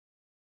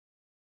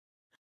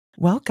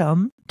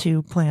Welcome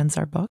to Plans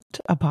Are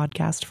Booked, a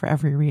podcast for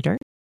every reader.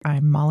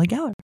 I'm Molly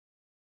Geller.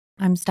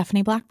 I'm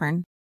Stephanie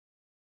Blackburn.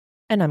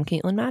 And I'm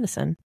Caitlin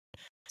Madison.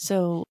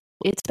 So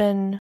it's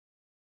been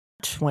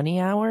 20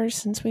 hours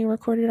since we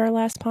recorded our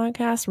last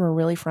podcast. We're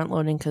really front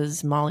loading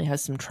because Molly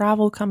has some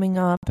travel coming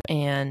up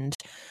and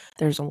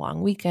there's a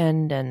long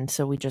weekend. And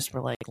so we just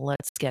were like,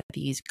 let's get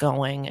these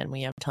going. And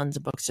we have tons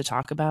of books to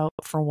talk about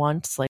for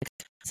once. Like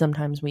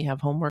sometimes we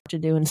have homework to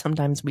do and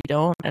sometimes we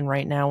don't. And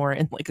right now we're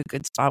in like a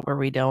good spot where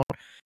we don't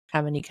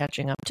have any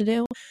catching up to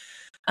do.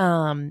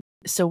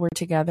 So we're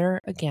together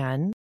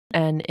again.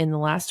 And in the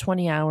last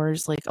 20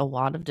 hours, like a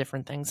lot of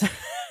different things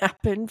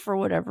happened for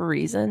whatever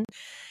reason.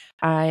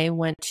 I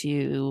went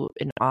to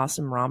an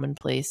awesome ramen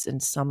place in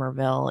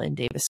Somerville in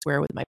Davis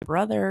Square with my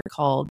brother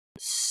called,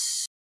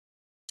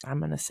 I'm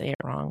going to say it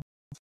wrong,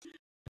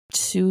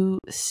 Su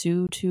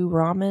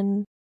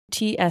Ramen.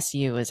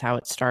 TSU is how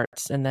it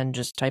starts. And then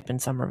just type in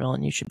Somerville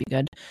and you should be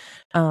good.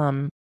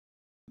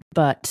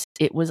 But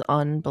it was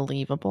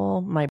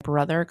unbelievable. My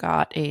brother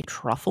got a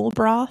truffle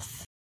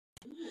broth.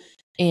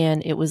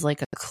 And it was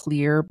like a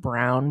clear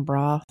brown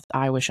broth.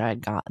 I wish I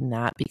had gotten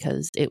that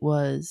because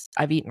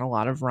I've eaten a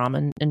lot of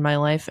ramen in my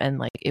life and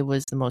like it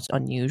was the most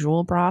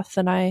unusual broth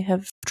that I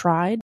have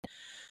tried.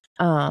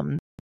 And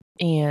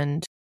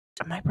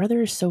my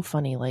brother is so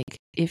funny. Like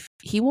if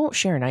he won't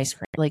share an ice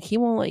cream, like he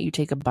won't let you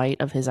take a bite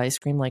of his ice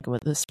cream like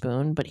with a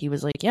spoon, but he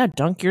was like, yeah,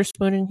 dunk your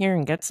spoon in here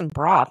and get some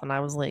broth. And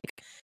I was like,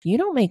 you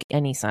don't make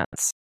any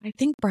sense. I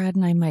think Brad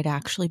and I might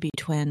actually be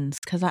twins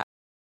because I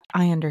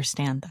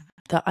understand that.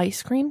 The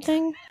ice cream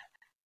thing?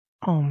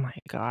 Oh my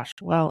gosh.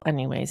 Well,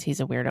 anyways,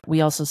 he's a weirdo.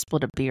 We also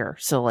split a beer.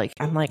 So like,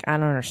 I'm like, I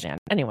don't understand.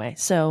 Anyway,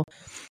 so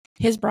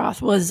his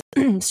broth was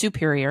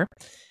superior.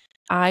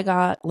 I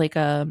got like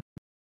a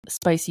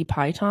spicy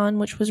python,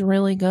 which was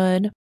really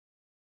good.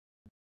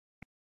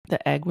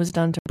 The egg was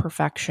done to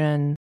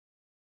perfection.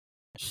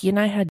 He and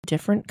I had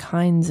different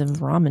kinds of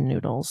ramen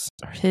noodles.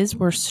 His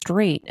were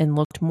straight and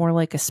looked more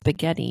like a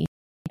spaghetti,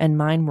 and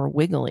mine were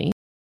wiggly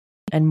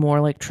and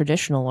more like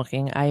traditional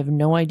looking. I have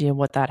no idea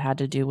what that had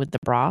to do with the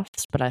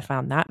broths, but I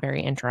found that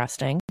very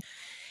interesting.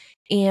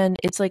 And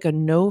it's like a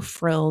no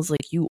frills,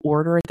 like you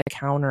order at the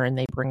counter and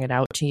they bring it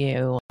out to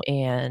you.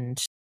 And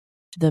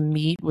the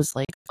meat was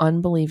like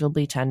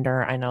unbelievably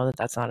tender. I know that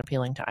that's not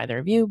appealing to either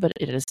of you, but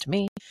it is to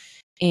me.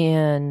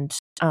 And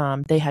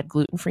they had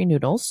gluten-free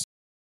noodles.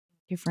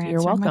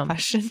 You're welcome. My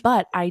question.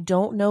 But I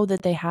don't know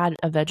that they had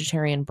a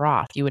vegetarian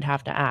broth. You would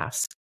have to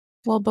ask.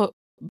 Well, but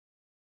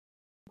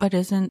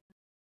isn't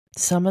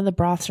some of the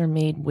broths are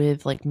made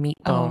with like meat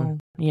bone,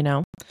 you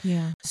know?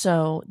 Yeah.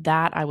 So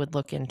that I would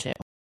look into.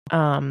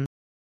 And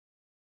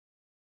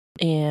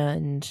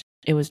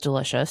it was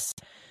delicious.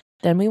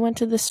 Then we went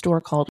to this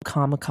store called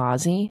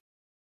Kamikaze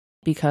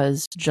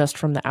because just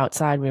from the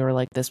outside, we were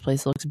like, this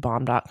place looks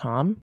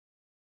bomb.com.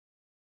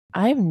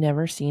 I've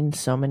never seen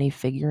so many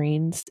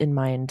figurines in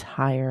my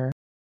entire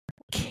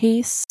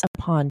case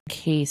upon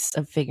case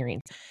of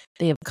figurines.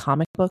 They have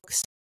comic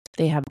books.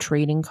 They have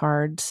trading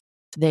cards.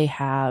 They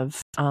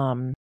have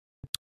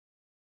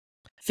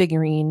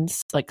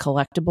figurines, like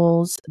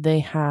collectibles.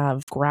 They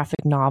have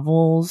graphic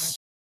novels.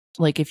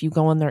 Like if you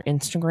go on their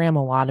Instagram, a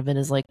lot of it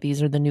is like,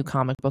 these are the new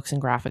comic books and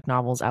graphic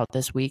novels out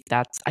this week.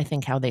 That's, I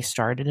think, how they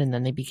started. And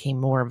then they became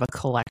more of a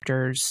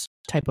collector's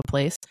type of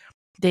place.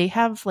 They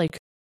have like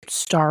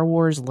Star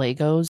Wars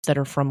Legos that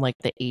are from like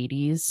the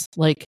 80s.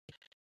 Like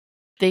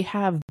they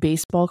have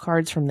baseball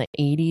cards from the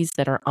 80s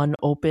that are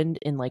unopened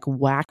in like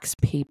wax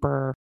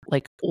paper,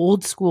 like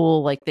old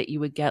school, like that you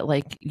would get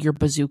like your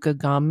bazooka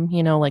gum,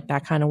 you know, like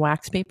that kind of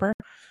wax paper.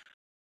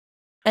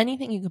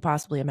 Anything you could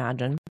possibly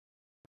imagine.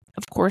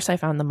 Of course, I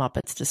found the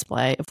Muppets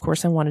display. Of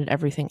course, I wanted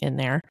everything in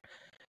there.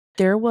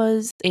 There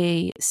was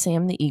a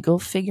Sam the Eagle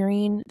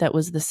figurine that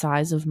was the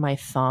size of my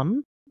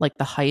thumb, like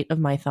the height of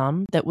my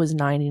thumb, that was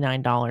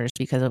 $99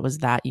 because it was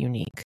that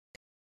unique.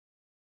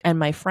 And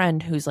my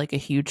friend, who's like a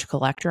huge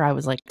collector, I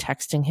was like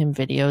texting him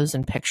videos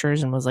and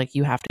pictures and was like,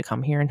 you have to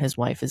come here. And his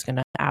wife is going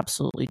to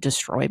absolutely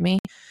destroy me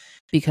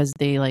because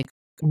they like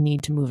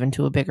need to move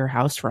into a bigger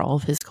house for all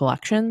of his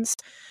collections.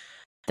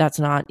 That's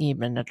not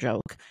even a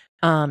joke.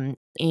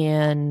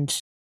 And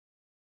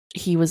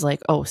he was like,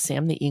 oh,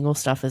 Sam the Eagle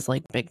stuff is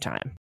like big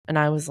time. And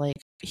I was like,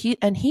 he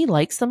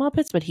likes the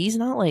Muppets, but he's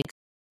not like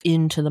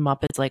into the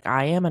Muppets like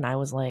I am. And I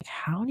was like,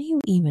 how do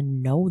you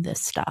even know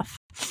this stuff?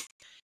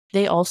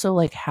 They also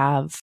like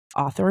have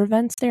author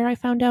events there, I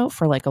found out,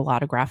 for like a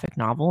lot of graphic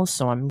novels.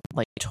 So I'm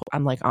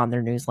like on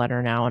their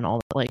newsletter now and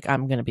all, like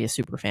I'm going to be a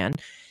super fan.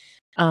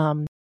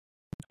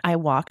 I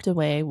walked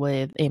away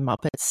with a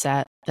Muppet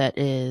set that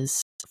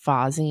is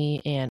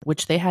Fozzie, and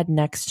which they had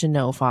next to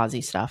no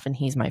Fozzie stuff, and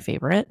he's my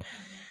favorite.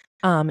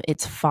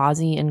 It's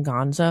Fozzie and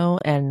Gonzo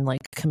and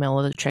like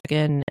Camilla the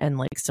chicken and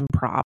like some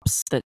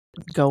props that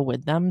go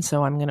with them.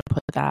 So I'm gonna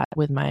put that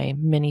with my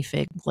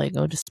minifig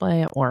Lego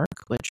display at work,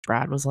 which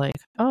Brad was like,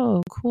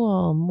 oh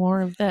cool,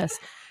 more of this.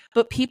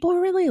 But people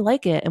really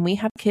like it, and we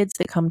have kids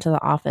that come to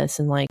the office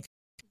and like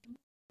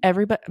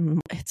everybody,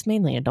 it's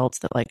mainly adults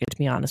that like it, to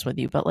be honest with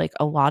you, but like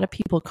a lot of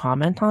people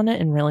comment on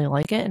it and really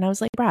like it. And I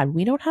was like, Brad,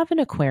 we don't have an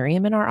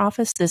aquarium in our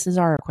office. This is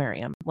our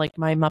aquarium. Like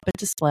my Muppet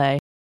display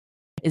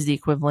is the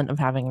equivalent of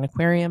having an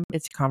aquarium.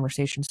 It's a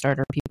conversation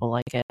starter. People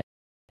like it.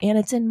 And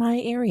it's in my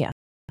area.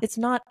 It's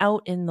not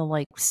out in the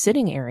like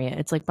sitting area.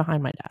 It's like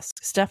behind my desk.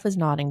 Steph is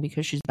nodding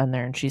because she's been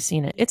there and she's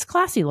seen it. It's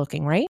classy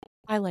looking, right?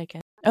 I like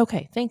it.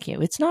 Okay, thank you.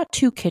 It's not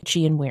too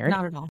kitschy and weird.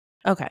 Not at all.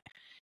 Okay.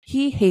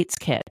 He hates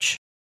kitsch.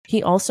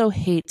 He also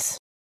hates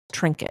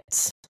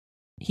trinkets.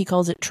 He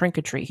calls it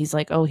trinketry. He's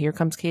like, oh, here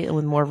comes Caitlin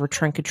with more of her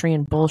trinketry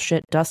and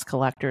bullshit dust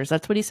collectors.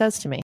 That's what he says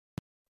to me.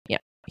 Yeah.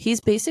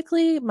 He's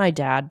basically my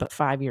dad, but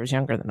 5 years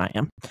younger than I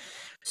am.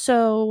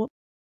 So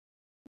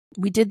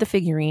we did the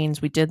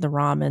figurines, we did the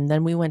ramen,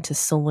 then we went to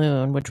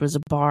Saloon, which was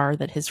a bar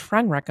that his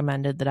friend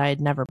recommended that I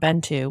had never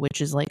been to, which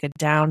is like a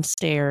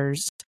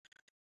downstairs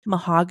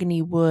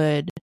mahogany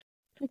wood,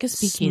 like a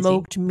speakeasy,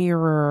 smoked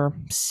mirror,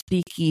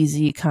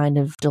 speakeasy, kind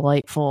of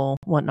delightful,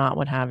 whatnot,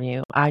 what have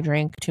you. I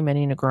drank too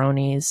many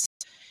Negronis.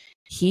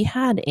 He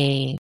had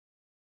a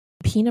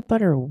peanut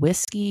butter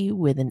whiskey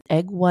with an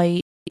egg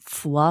white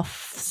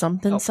fluff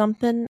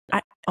something.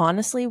 I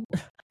honestly,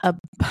 a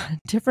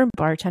different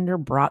bartender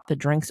brought the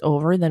drinks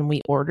over than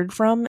we ordered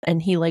from,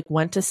 and he like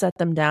went to set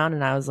them down,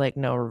 and I was like,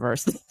 no,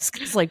 reverse this,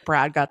 because like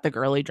Brad got the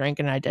girly drink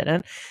and I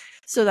didn't.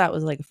 So that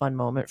was like a fun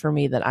moment for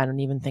me that I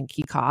don't even think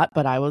he caught,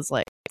 but I was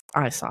like,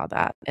 I saw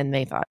that and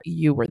they thought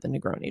you were the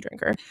Negroni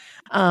drinker.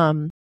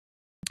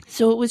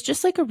 So it was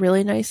just like a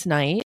really nice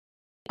night.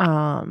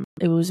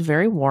 It was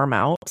very warm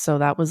out, so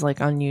that was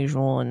like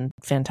unusual and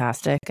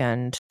fantastic.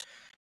 And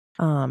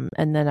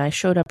then I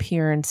showed up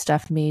here and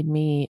Steph made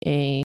me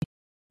a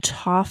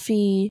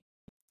toffee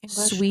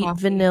sweet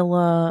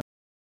vanilla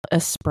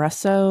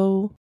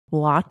espresso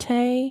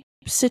latte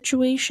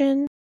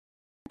situation.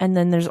 And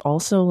then there's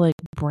also like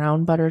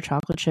brown butter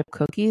chocolate chip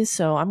cookies.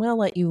 So I'm going to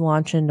let you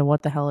launch into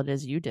what the hell it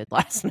is you did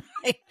last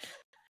night.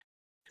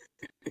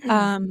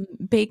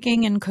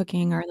 Baking and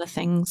cooking are the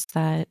things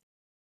that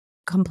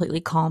completely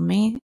calm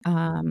me.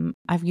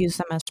 I've used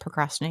them as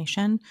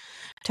procrastination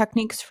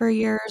techniques for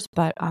years,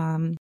 but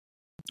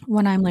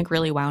when I'm like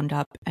really wound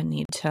up and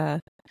need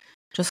to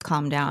just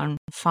calm down,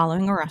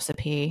 following a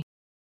recipe,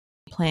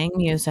 playing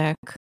music,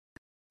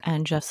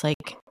 and just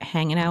like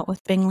hanging out with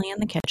Bingley in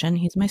the kitchen.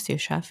 He's my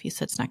sous chef. He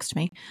sits next to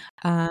me.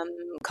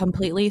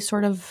 Completely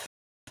sort of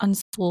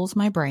unspools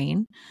my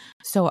brain.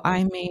 So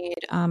I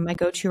made my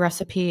go-to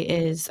recipe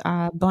is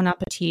Bon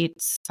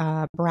Appetit's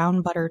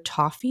brown butter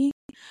toffee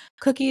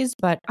cookies,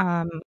 but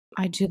I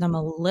do them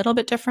a little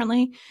bit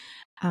differently.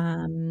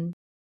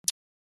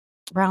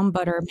 Brown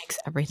butter makes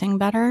everything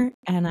better,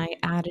 and I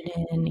added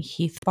in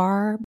Heath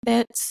bar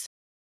bits.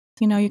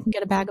 You know, you can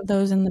get a bag of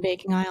those in the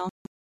baking aisle.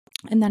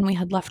 And then we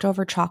had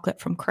leftover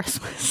chocolate from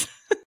Christmas.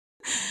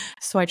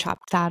 So I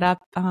chopped that up,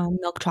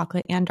 milk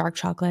chocolate and dark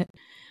chocolate.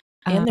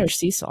 And there's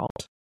sea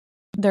salt.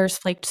 There's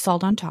flaked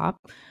salt on top.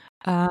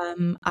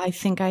 I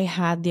think I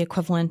had the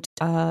equivalent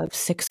of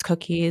 6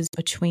 cookies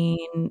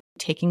between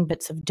taking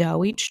bits of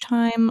dough each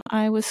time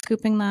I was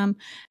scooping them,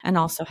 and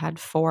also had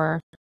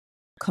 4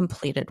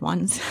 completed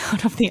ones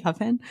out of the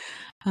oven.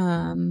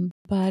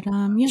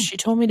 Yeah. She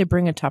told me to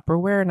bring a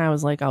Tupperware, and I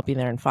was like, I'll be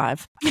there in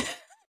 5.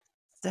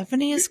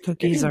 Stephanie's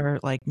cookies are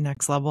like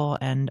next level,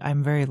 and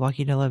I'm very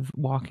lucky to live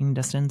walking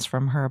distance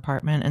from her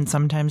apartment. And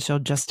sometimes she'll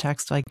just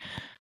text like,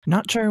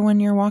 not sure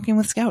when you're walking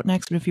with Scout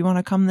next, but if you want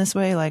to come this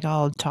way, like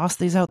I'll toss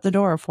these out the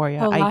door for you.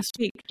 Last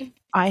week.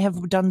 I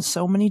have done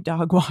so many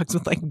dog walks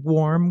with like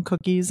warm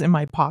cookies in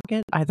my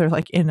pocket, either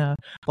like in a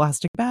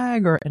plastic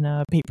bag or in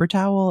a paper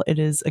towel. It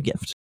is a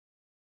gift.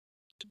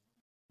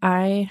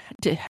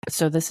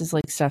 So this is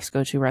like Steph's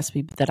go-to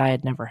recipe that I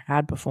had never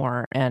had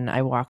before, and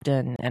I walked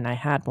in and I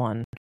had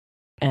one.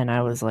 And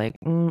I was like,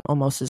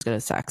 almost as good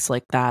as sex.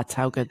 Like, that's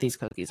how good these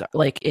cookies are.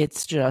 Like,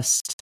 it's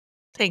just...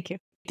 Thank you.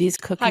 These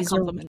cookies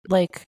are,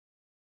 like,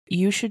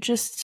 you should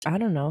just, I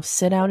don't know,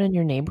 sit out in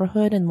your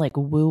neighborhood and, like,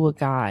 woo a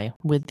guy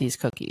with these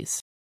cookies.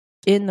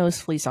 In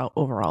those fleece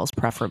overalls,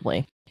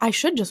 preferably. I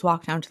should just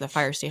walk down to the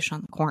fire station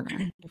on the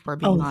corner, if we're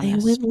being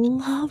honest. They would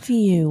love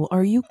you.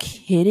 Are you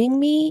kidding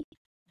me?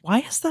 Why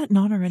has that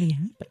not already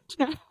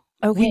happened?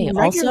 Okay, we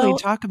regularly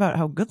talk about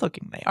how good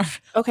looking they are.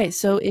 Okay,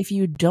 so if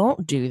you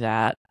don't do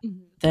that,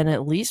 then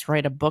at least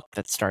write a book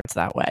that starts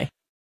that way.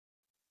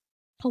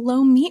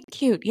 Hello, meet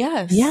cute.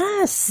 Yes.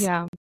 Yes.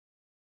 Yeah.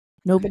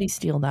 Nobody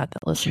steal that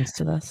listens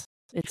to this.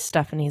 It's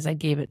Stephanie's. I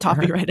gave it to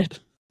copyrighted.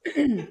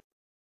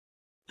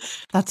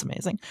 That's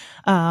amazing.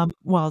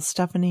 While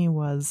Stephanie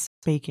was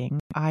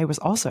baking, I was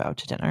also out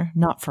to dinner,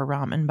 not for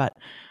ramen, but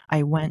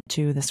I went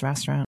to this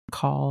restaurant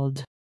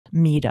called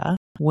Mida,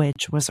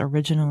 which was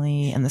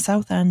originally in the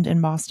South End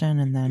in Boston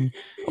and then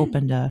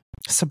opened a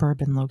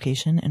suburban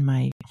location in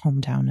my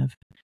hometown of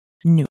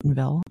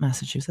Newtonville,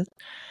 Massachusetts.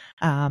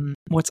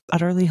 What's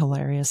utterly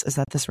hilarious is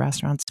that this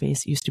restaurant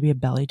space used to be a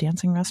belly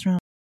dancing restaurant.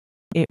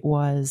 It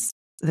was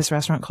this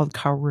restaurant called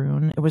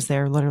Karoon. It was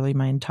there literally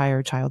my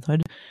entire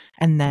childhood.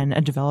 And then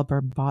a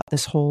developer bought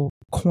this whole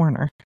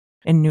corner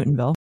in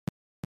Newtonville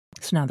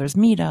So now there's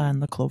Mita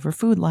and the Clover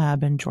Food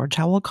Lab and George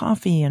Howell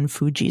Coffee and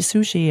Fuji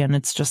Sushi. And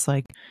it's just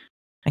like,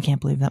 I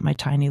can't believe that my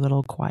tiny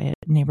little quiet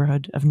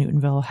neighborhood of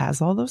Newtonville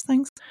has all those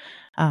things.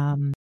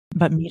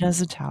 But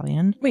Mita's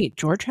Italian. Wait,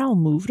 George Howell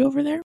moved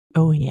over there?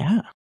 Oh,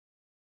 yeah.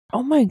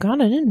 Oh my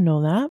God, I didn't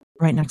know that.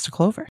 Right next to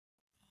Clover.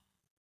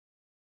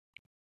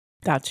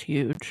 That's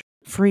huge.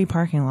 Free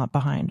parking lot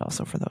behind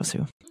also for those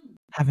who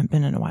haven't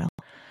been in a while.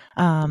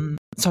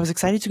 So I was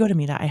excited to go to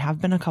Mita. I have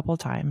been a couple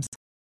times.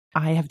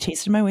 I have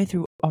tasted my way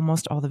through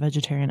almost all the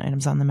vegetarian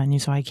items on the menu,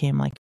 so I came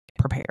like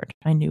prepared.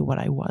 I knew what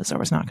I was or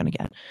was not going to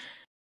get.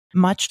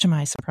 Much to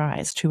my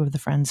surprise, 2 of the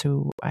friends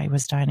who I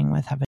was dining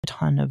with have a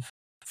ton of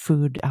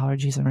food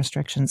allergies and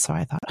restrictions, so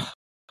I thought,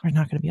 we're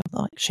not going to be able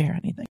to like share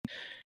anything.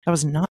 That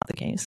was not the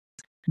case.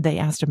 They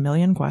asked a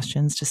million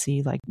questions to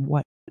see like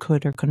what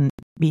could or couldn't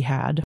be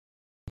had.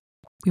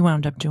 We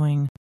wound up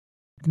doing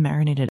the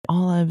marinated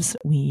olives.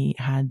 We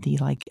had the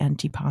like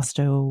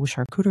antipasto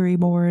charcuterie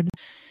board.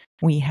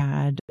 We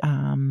had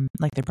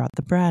like they brought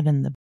the bread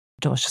and the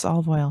delicious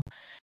olive oil.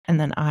 And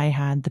then I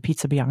had the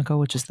pizza bianco,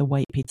 which is the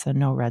white pizza,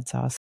 no red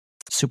sauce.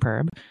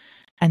 Superb.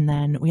 And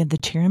then we had the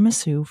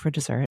tiramisu for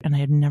dessert. And I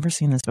had never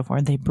seen this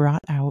before. They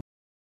brought out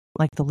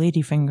like the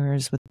lady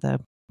fingers with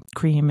the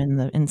cream in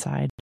the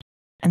inside.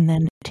 And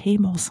then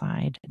table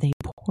side, they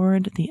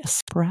poured the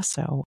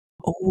espresso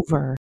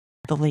over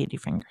the lady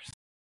fingers.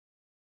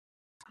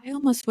 I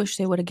almost wish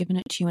they would have given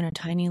it to you in a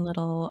tiny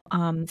little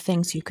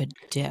things you could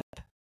dip.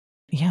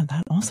 Yeah,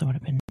 that also would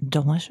have been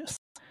delicious.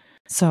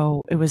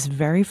 So it was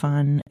very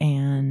fun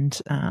and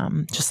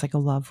just like a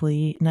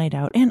lovely night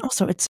out. And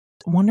also it's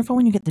wonderful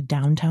when you get the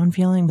downtown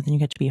feeling, but then you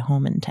get to be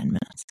home in 10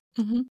 minutes.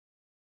 Mm-hmm.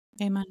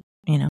 Amen.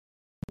 You know,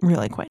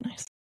 really quite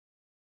nice.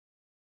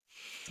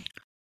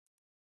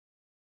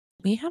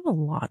 We have a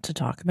lot to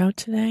talk about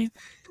today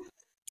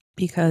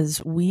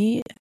because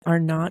we are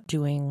not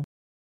doing,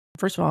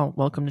 first of all,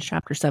 welcome to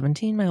chapter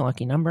 17, my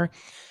lucky number.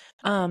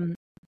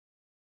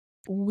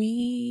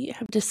 We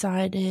have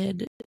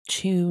decided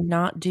to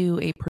not do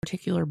a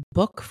particular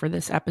book for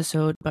this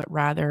episode, but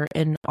rather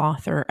an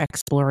author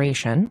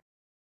exploration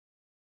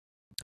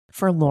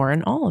for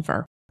Lauren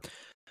Oliver,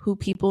 who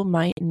people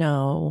might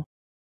know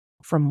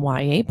from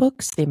YA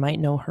books. They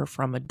might know her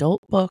from adult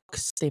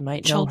books. They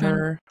might know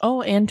her.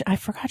 Oh, and I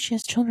forgot she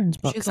has children's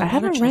books. I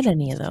haven't read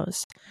any of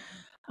those.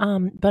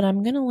 But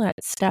I'm going to let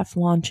Steph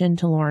launch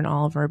into Lauren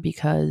Oliver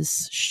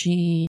because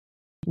she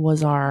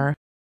was our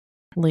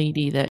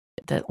lady that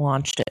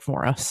launched it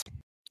for us.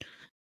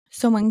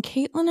 So when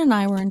Caitlin and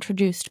I were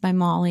introduced by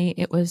Molly,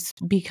 it was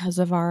because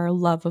of our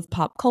love of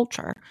pop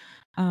culture,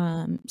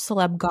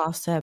 celeb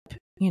gossip,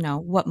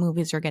 what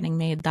movies are getting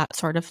made, that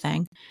sort of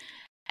thing.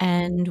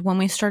 And when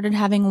we started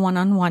having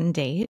one-on-one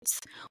dates,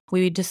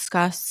 we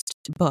discussed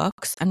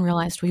books and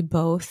realized we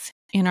both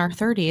in our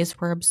 30s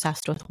were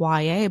obsessed with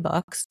YA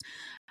books.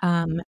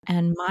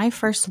 And my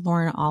first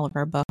Lauren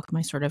Oliver book,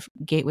 my sort of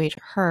gateway to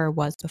her,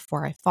 was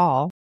Before I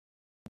Fall,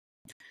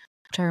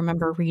 which I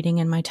remember reading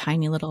in my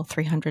tiny little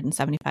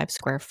 375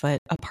 square foot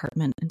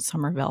apartment in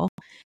Somerville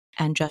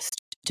and just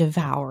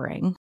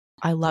devouring.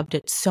 I loved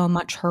it so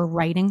much, her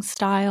writing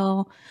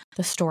style,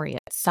 the story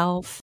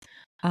itself,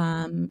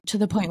 to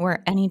the point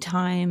where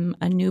anytime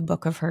a new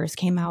book of hers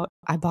came out,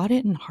 I bought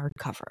it in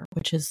hardcover,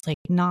 which is like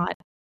not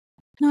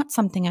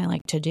something I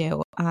like to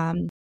do.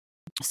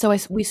 So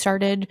we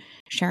started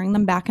sharing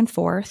them back and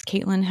forth.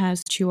 Caitlin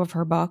has 2 of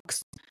her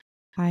books.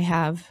 I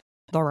have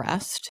the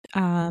rest.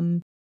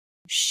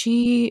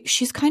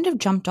 She's kind of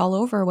jumped all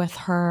over with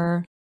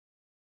her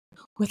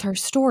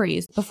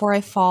stories. Before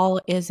I Fall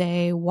is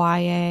a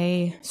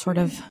YA sort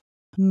of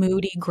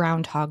moody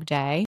Groundhog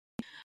Day.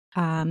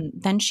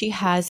 Then she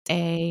has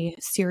a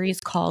series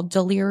called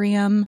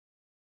Delirium,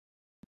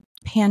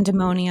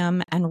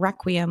 Pandemonium, and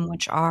Requiem,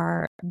 which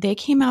they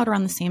came out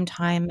around the same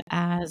time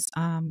as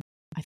I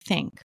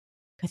think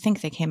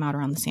they came out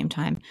around the same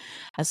time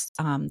as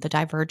the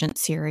Divergent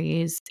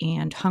series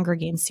and Hunger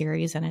Games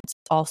series, and it's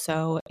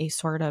also a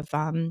sort of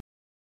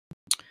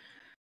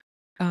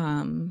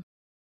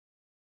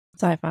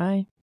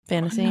sci-fi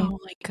fantasy. No,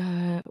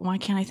 like why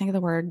can't I think of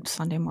the word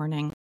Sunday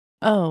morning?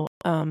 Oh,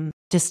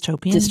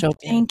 dystopian.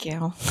 Thank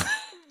you.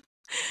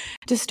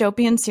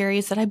 Dystopian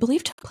series that I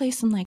believe took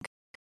place in like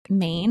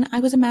Maine.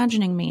 I was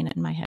imagining Maine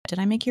in my head. Did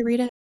I make you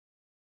read it?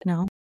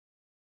 No,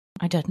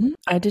 I didn't.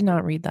 I did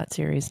not read that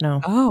series.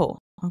 No. Oh,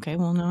 okay.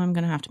 Well, now I'm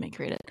going to have to make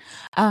you read it.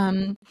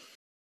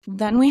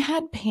 Then we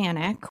had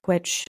Panic,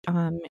 which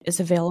is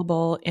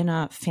available in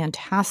a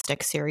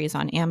fantastic series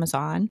on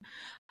Amazon,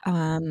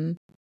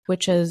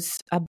 which is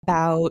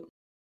about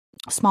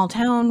a small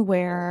town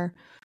where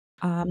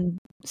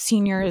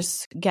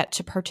seniors get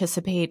to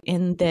participate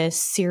in this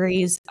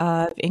series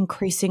of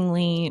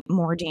increasingly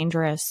more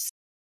dangerous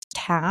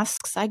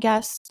tasks, I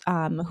guess.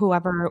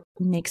 Whoever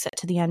makes it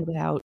to the end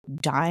without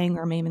dying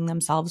or maiming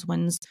themselves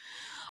wins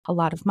a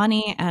lot of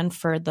money. And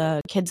for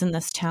the kids in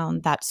this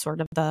town, that's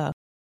sort of the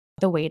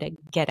way to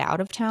get out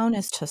of town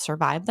is to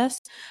survive this.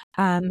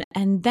 And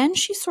then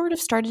she sort of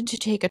started to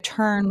take a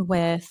turn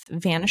with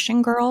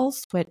Vanishing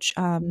Girls, which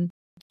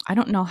I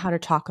don't know how to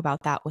talk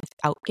about that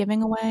without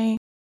giving away.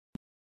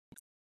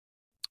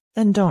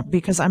 Then don't,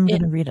 because I'm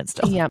going to read it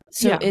still. Yeah.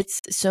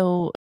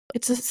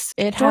 It's a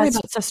story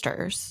about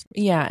sisters.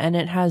 Yeah, and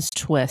it has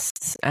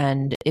twists.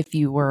 And if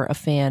you were a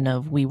fan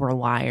of We Were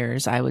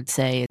Liars, I would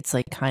say it's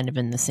like kind of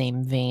in the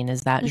same vein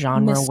as that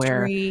genre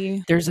mystery,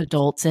 where there's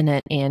adults in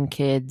it and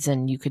kids,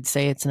 and you could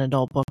say it's an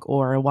adult book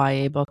or a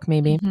YA book,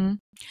 maybe. Mm-hmm.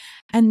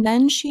 And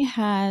then she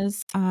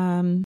has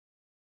Broken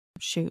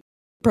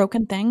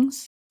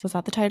Things. Was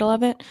that the title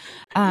of it?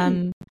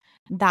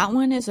 That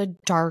one is a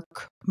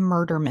dark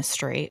murder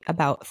mystery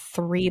about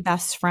 3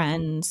 best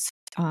friends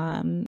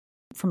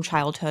from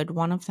childhood.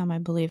 One of them, I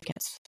believe,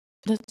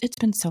 it's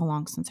been so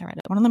long since I read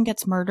it. One of them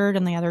gets murdered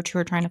and the other 2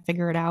 are trying to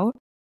figure it out.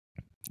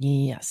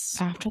 Yes.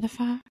 After the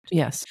fact?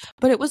 Yes.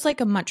 But it was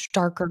like a much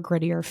darker,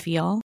 grittier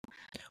feel.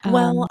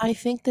 Well, I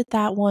think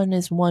that one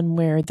is one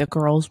where the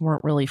girls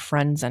weren't really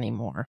friends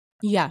anymore.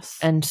 Yes.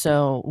 And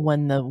so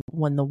when the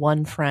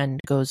one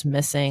friend goes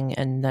missing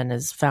and then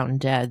is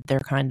found dead, they're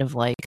kind of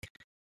like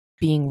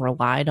being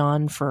relied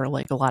on for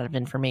like a lot of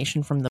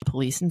information from the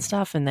police and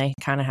stuff, and they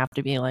kind of have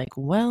to be like,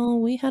 well,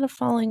 we had a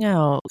falling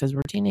out because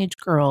we're teenage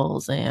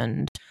girls,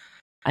 and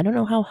I don't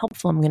know how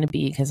helpful I'm going to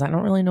be because I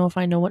don't really know if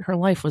I know what her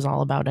life was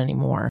all about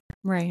anymore.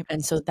 Right.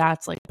 And so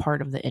that's like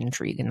part of the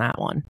intrigue in that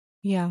one.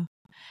 Yeah.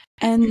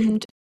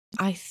 And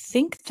I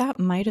think that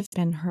might have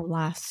been her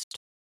last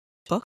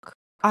book.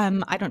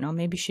 I don't know.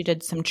 Maybe she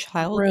did some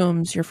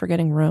Rooms. You're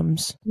forgetting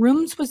Rooms.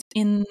 Rooms was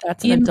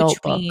that's an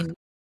adult between. book.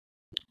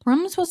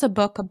 Rooms was a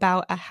book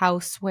about a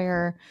house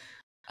where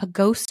a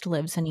ghost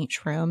lives in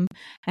each room,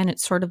 and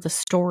it's sort of the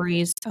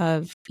stories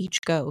of each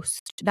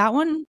ghost. That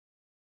one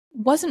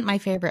wasn't my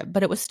favorite,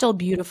 but it was still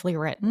beautifully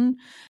written.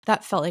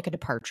 That felt like a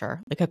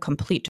departure, like a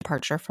complete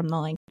departure from the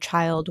like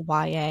child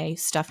YA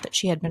stuff that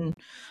she had been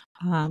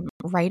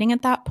writing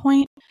at that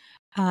point.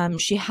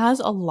 She has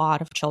a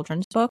lot of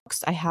children's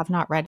books. I have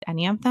not read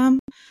any of them,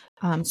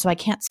 so I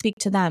can't speak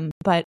to them.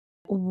 But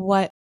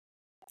what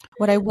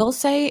I will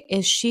say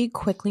is she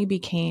quickly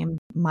became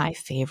my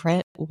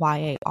favorite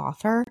YA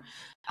author.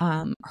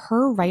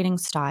 Her writing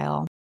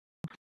style,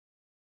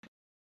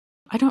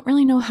 I don't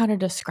really know how to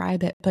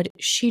describe it, but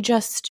she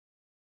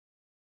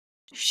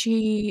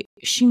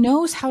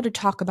knows how to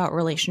talk about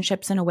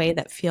relationships in a way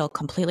that feel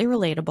completely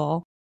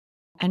relatable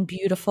and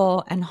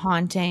beautiful and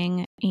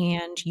haunting,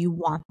 and you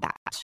want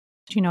that.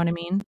 Do you know what I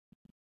mean?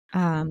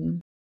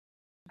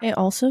 I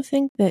also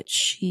think that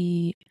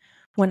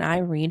when I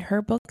read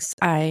her books,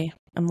 I'm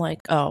like,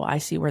 oh, I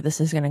see where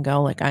this is going to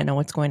go. Like, I know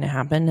what's going to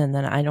happen. And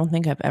then I don't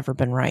think I've ever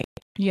been right.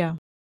 Yeah.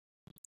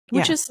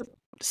 Which is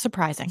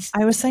surprising.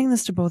 I was saying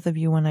this to both of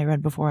you when I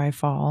read Before I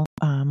Fall,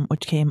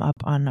 which came up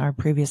on our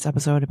previous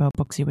episode about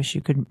books you wish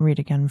you could read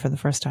again for the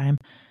first time.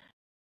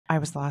 I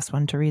was the last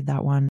one to read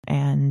that one,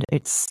 and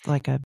it's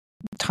like a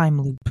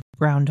time loop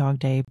Groundhog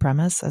Day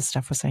premise, as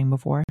Steph was saying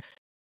before.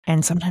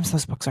 And sometimes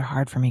those books are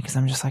hard for me because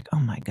I'm just like, oh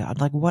my God,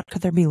 like what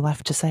could there be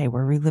left to say?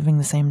 We're reliving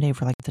the same day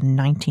for like the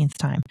 19th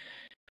time.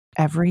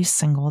 Every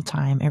single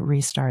time it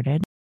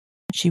restarted,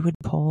 she would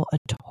pull a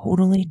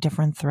totally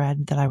different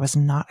thread that I was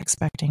not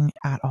expecting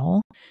at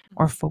all,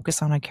 or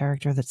focus on a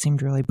character that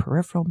seemed really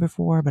peripheral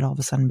before, but all of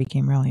a sudden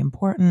became really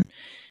important.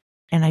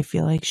 And I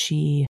feel like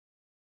she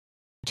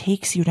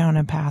takes you down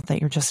a path that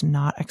you're just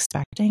not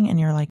expecting, and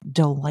you're like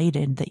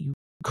delighted that you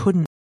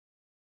couldn't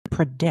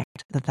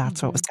predict that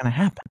that's what was going to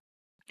happen.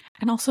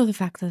 And also the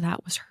fact that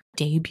that was her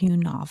debut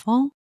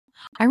novel.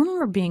 I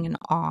remember being in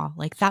awe.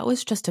 Like, that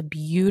was just a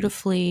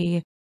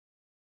beautifully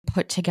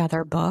put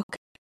together book.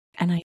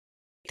 And I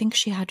think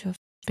she had to have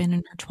been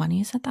in her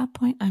 20s at that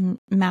point.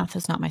 Math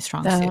is not my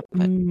strong suit.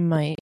 That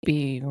might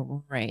be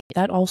right.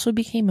 That also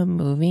became a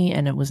movie,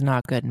 and it was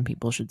not good, and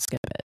people should skip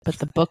it. But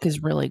the book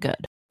is really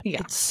good.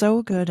 Yeah. It's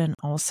so good, and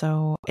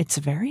also it's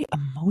very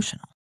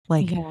emotional.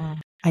 Like,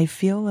 I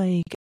feel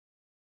like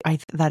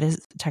that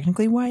is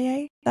technically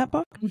YA, that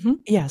book. Mm-hmm.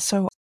 Yeah,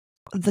 so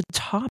the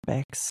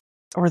topics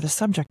or the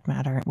subject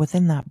matter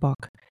within that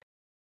book,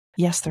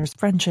 yes, there's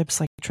friendships,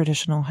 like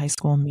traditional high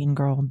school mean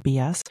girl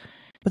BS,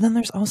 but then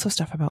there's also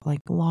stuff about like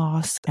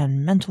loss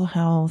and mental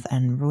health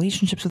and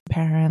relationships with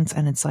parents,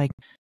 and it's like,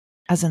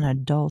 as an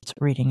adult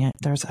reading it,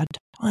 there's a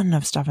ton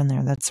of stuff in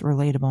there that's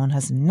relatable and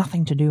has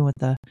nothing to do with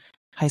the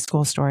high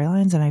school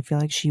storylines, and I feel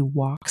like she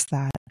walks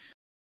that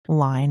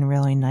line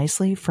really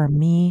nicely. For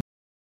me,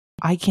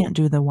 I can't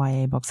do the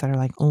YA books that are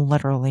like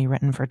literally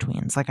written for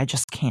tweens. Like, I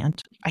just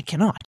can't. I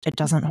cannot. It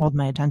doesn't hold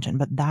my attention.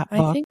 But that book,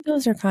 I think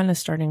those are kind of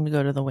starting to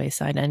go to the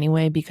wayside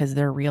anyway, because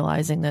they're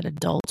realizing that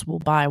adults will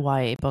buy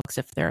YA books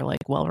if they're like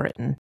well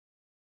written.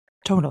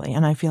 Totally.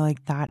 And I feel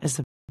like that is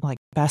a like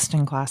best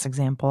in class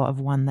example of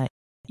one that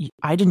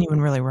I didn't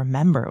even really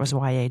remember it was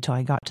YA till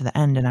I got to the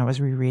end and I was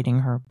rereading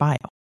her bio.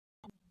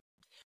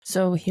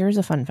 So here's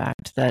a fun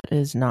fact that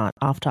is not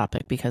off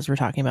topic because we're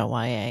talking about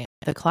YA.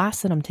 The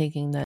class that I'm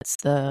taking, that's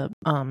the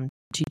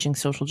teaching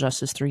social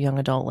justice through young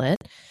adult lit,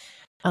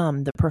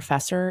 the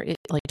professor, it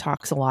like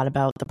talks a lot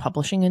about the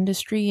publishing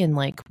industry and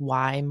like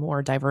why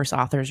more diverse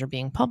authors are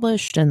being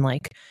published and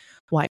like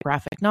why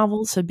graphic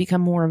novels have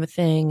become more of a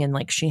thing. And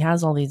like she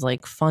has all these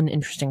like fun,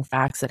 interesting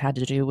facts that had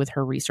to do with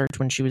her research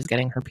when she was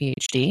getting her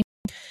PhD.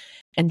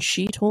 And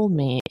she told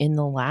me in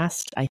the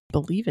last, I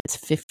believe it's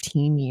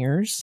 15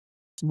 years,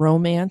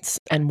 romance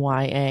and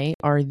YA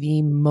are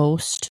the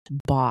most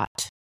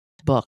bought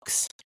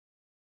books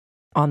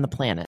on the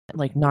planet,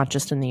 like not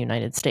just in the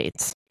United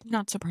States.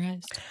 Not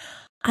surprised.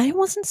 I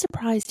wasn't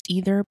surprised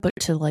either, but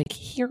to like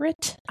hear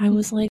it, I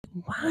was like,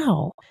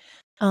 wow.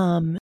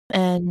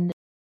 And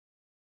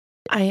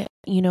I,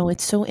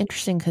 it's so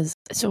interesting because,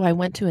 so I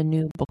went to a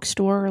new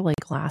bookstore like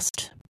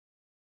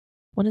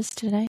what is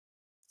today?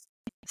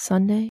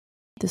 Sunday?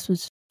 This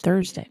was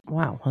Thursday.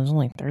 Wow, it was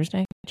only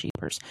Thursday?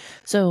 Jeepers.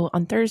 So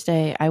on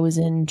Thursday, I was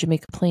in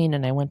Jamaica Plain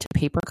and I went to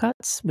Paper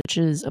Cuts, which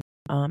is a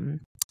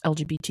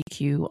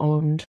LGBTQ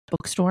owned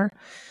bookstore.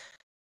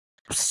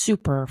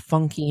 Super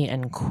funky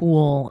and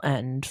cool,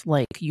 and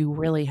like you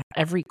really,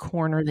 every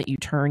corner that you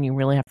turn, you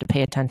really have to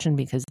pay attention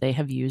because they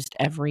have used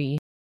every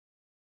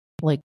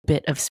like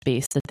bit of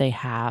space that they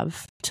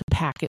have to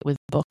pack it with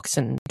books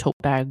and tote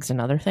bags and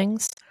other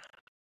things.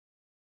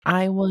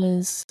 I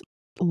was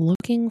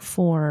looking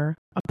for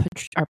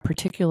a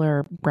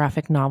particular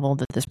graphic novel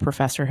that this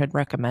professor had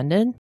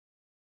recommended,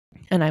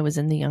 and I was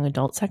in the young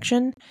adult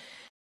section.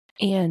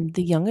 And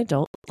the young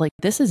adult, like,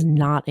 this is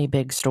not a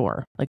big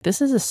store. Like,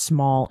 this is a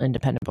small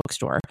independent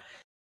bookstore.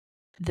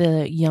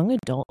 The young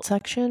adult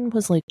section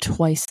was like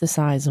twice the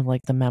size of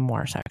like the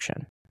memoir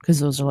section,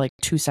 because those are like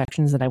two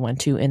sections that I went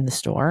to in the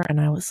store.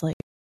 And I was like,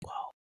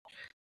 whoa,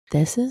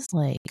 this is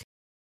like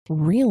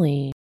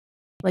really,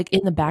 like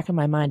in the back of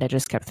my mind, I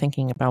just kept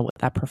thinking about what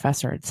that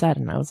professor had said.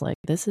 And I was like,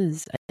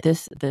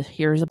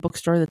 here's a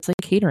bookstore that's like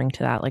catering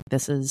to that. Like,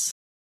 this is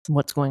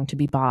what's going to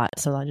be bought.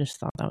 So I just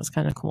thought that was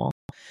kind of cool.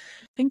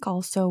 I think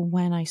also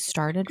when I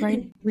started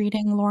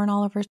reading Lauren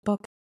Oliver's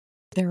book,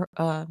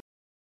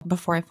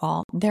 Before I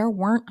Fall, there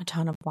weren't a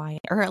ton of YA,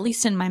 or at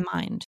least in my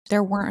mind,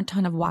 there weren't a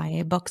ton of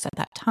YA books at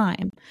that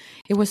time.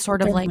 It was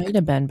sort of There like, might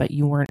have been, but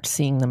you weren't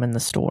seeing them in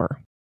the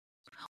store.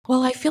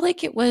 well, I feel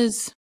like it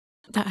was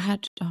that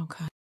had, oh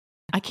God,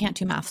 I can't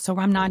do math, so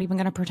I'm not even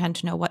going to pretend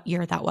to know what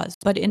year that was.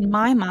 But in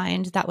my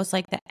mind, that was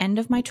like the end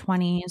of my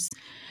 20s,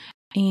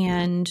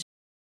 and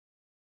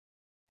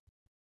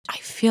I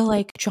feel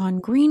like John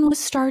Green was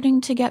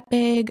starting to get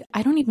big.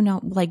 I don't even know,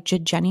 like,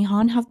 did Jenny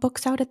Han have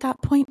books out at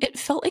that point? It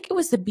felt like it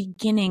was the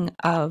beginning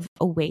of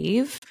a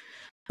wave,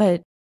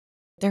 but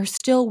there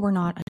still were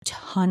not a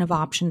ton of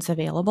options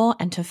available.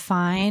 And to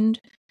find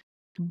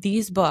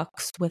these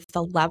books with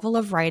the level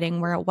of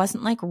writing where it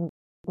wasn't like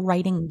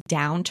writing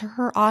down to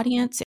her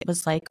audience, it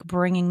was like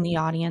bringing the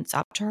audience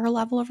up to her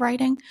level of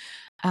writing.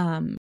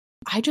 I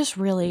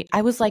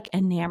was like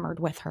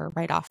enamored with her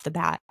right off the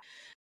bat.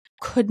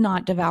 Could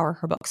not devour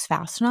her books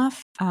fast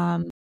enough.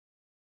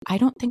 I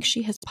don't think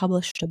she has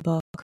published a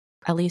book,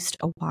 at least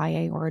a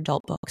YA or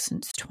adult book,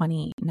 since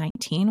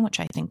 2019, which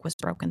I think was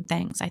Broken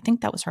Things. I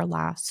think that was her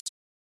last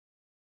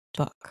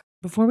book.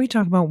 Before we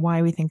talk about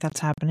why we think that's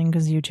happening,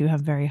 because you two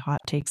have very hot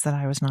takes that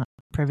I was not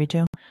privy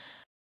to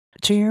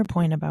your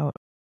point about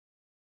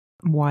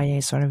YA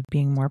sort of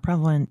being more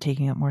prevalent,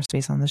 taking up more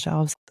space on the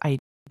shelves, I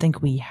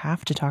think we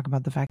have to talk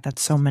about the fact that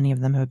so many of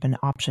them have been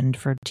optioned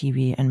for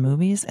TV and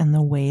movies, and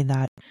the way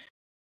that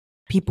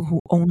people who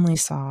only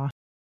saw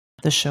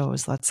the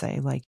shows, let's say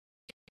like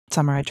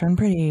Summer I Turned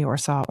Pretty, or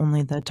saw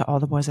only the To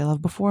All the Boys I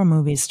Loved Before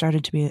movies,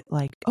 started to be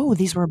like, oh,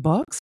 these were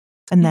books,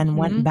 and then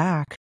went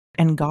back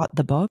and got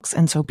the books.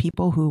 And so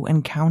people who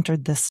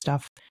encountered this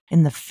stuff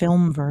in the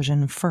film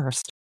version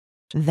first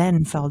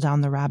then fell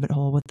down the rabbit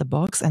hole with the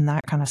books, and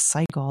that kind of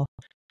cycle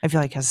I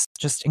feel like has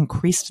just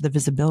increased the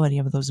visibility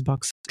of those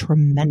books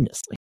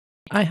tremendously.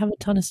 I have a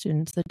ton of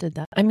students that did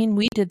that. I mean,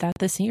 we did that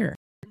this year.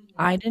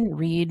 I didn't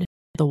read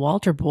The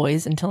Walter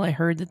Boys until I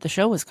heard that the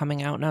show was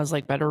coming out, and I was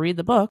like, better read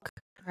the book.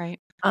 Right.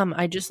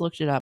 I just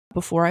looked it up.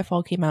 Before I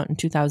Fall came out in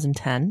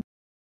 2010,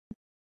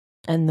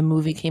 and the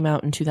movie came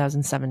out in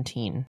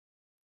 2017.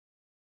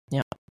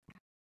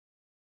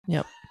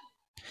 Yep.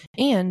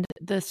 And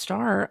the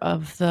star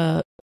of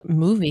the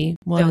movie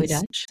was Zoe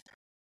Dutch.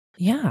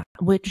 Yeah,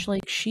 which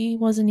like she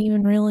wasn't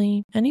even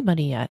really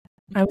anybody yet.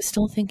 I was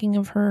still thinking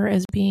of her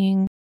as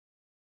being,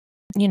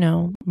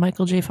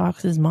 Michael J.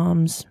 Fox's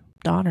mom's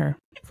daughter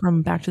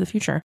from Back to the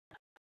Future.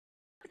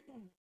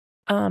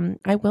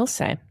 I will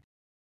say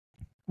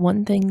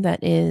one thing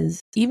that is,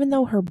 even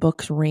though her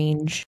books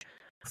range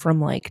from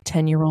like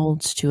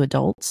 10-year-olds to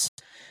adults,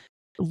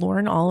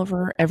 Lauren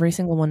Oliver, every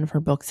single one of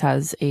her books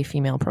has a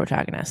female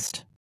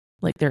protagonist.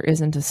 Like there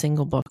isn't a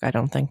single book, I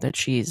don't think, that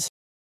she's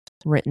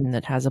written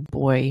that has a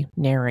boy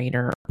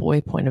narrator, boy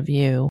point of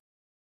view.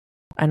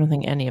 I don't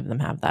think any of them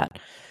have that.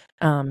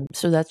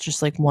 So that's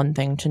just like one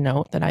thing to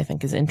note that I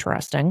think is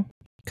interesting,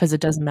 because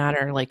it doesn't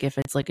matter like if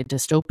it's like a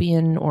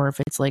dystopian or if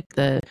it's like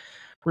the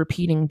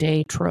repeating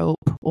day trope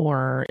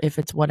or if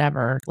it's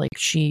whatever, like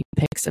she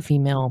picks a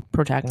female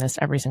protagonist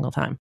every single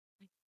time.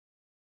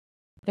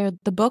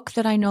 The book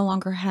that I no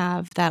longer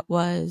have that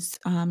was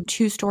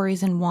 2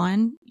 stories in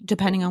one,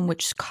 depending on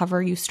which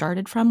cover you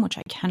started from, which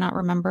I cannot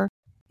remember.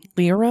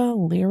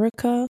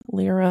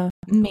 Lyra.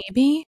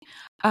 Maybe.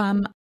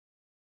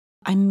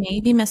 I may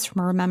be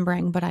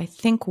misremembering, but I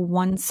think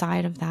one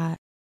side of that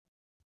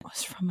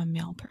was from a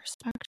male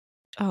perspective.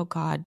 Oh,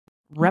 God.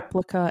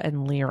 Replica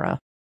and Lyra.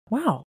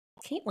 Wow.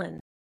 Caitlin.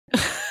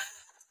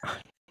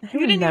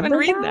 You didn't even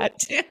read that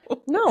too.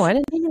 No, I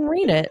didn't even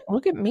read it.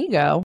 Look at me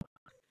go.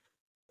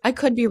 I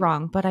could be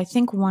wrong, but I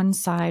think one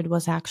side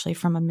was actually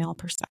from a male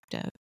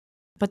perspective.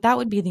 But that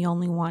would be the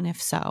only one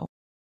if so.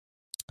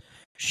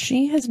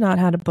 She has not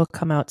had a book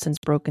come out since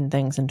Broken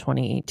Things in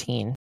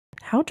 2018.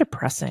 How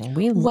depressing.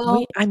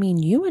 I mean,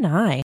 you and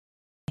I,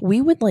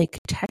 we would like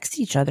text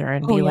each other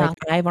and be like,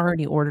 I've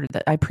already ordered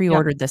that. I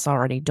pre-ordered this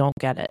already. Don't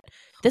get it.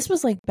 This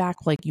was like back,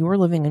 like you were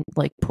living in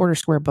like Porter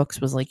Square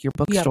Books was like your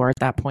bookstore at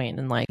that point.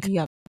 And like,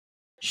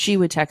 she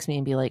would text me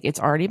and be like, it's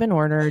already been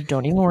ordered.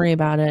 Don't even worry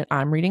about it.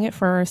 I'm reading it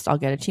first. I'll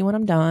get it to you when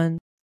I'm done.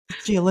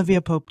 Gee,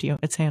 Olivia Pope to you.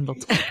 It's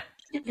handled.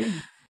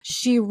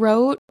 She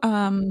wrote,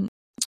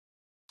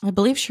 I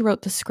believe she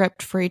wrote the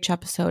script for each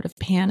episode of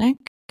Panic,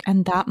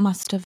 and that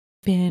must have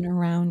been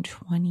around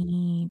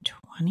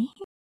 2020,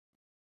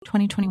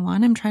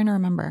 2021. I'm trying to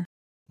remember.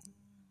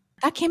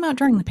 That came out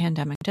during the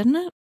pandemic, didn't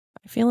it?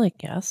 I feel like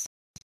yes.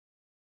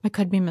 I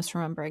could be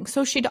misremembering.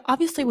 So she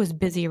obviously was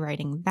busy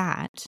writing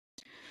that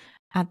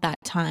at that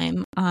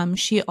time.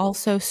 She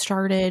also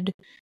started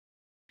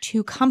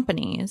 2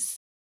 companies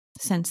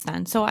since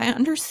then. So I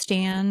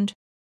understand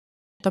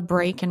the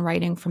break in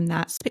writing from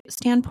that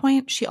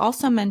standpoint. She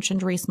also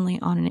mentioned recently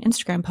on an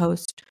Instagram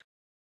post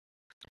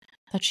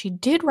that she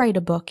did write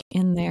a book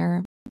in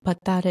there, but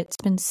that it's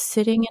been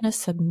sitting in a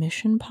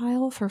submission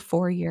pile for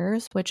 4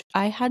 years, which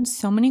I had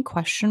so many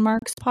question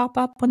marks pop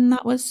up when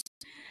that was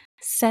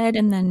said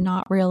and then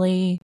not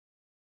really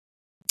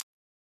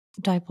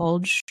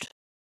divulged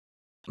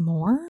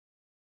more.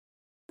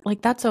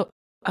 Like that's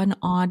an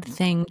odd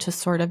thing to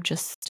sort of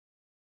just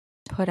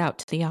put out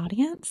to the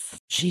audience.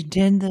 She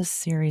did this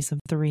series of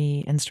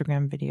 3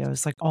 Instagram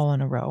videos, like all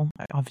in a row.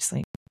 I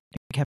obviously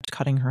kept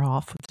cutting her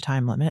off with the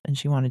time limit and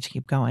she wanted to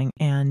keep going.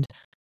 And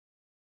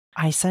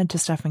I said to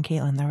Steph and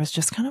Caitlin, there was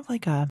just kind of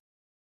like a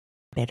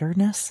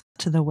bitterness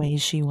to the way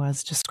she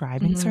was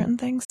describing certain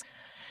things.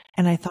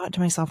 And I thought to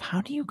myself,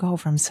 how do you go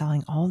from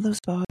selling all those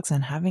books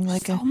and having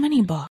like so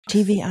many books,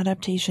 TV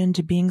adaptation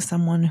to being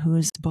someone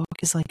whose book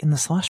is like in the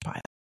slush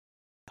pile?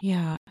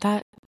 Yeah,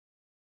 that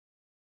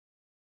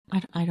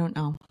I don't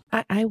know.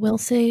 I will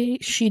say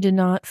she did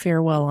not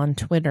fare well on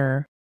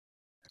Twitter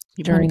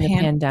during the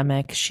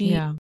pandemic.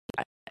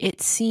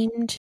 It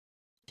seemed...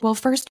 Well,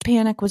 first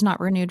Panic was not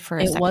renewed for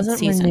a second season. It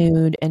wasn't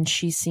renewed, and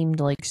she seemed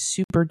like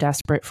super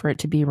desperate for it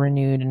to be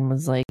renewed and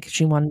was like,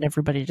 she wanted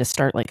everybody to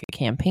start like a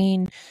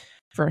campaign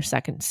for a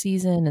second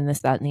season and this,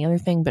 that, and the other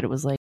thing. But it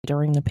was like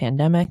during the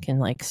pandemic and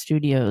like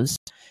studios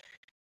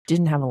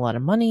didn't have a lot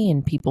of money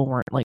and people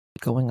weren't like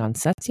going on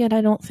sets yet,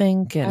 I don't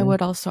think. And I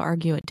would also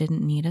argue it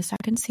didn't need a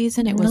second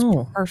season. It was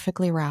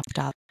perfectly wrapped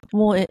up.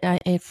 Well,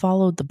 it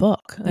followed the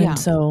book. And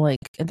so like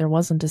there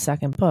wasn't a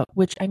second book,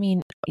 which I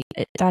mean,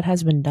 that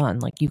has been done.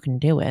 Like you can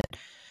do it.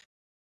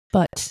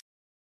 But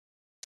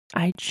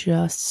I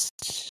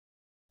just...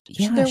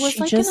 Yeah, there was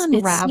like an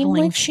unraveling it seemed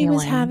like she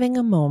was feeling. having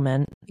a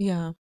moment.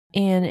 Yeah.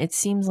 And it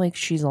seems like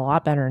she's a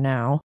lot better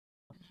now.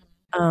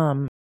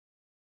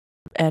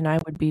 And I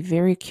would be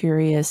very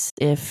curious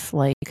if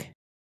like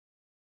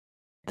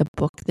the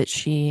book that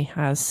she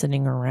has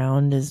sitting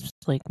around is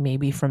like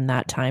maybe from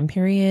that time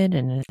period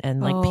and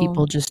like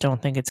people just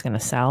don't think it's going to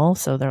sell.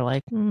 So they're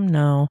like,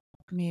 no.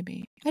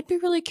 Maybe. I'd be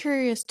really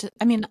curious to,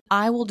 I mean,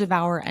 I will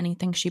devour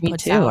anything she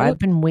puts too. out. I've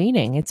been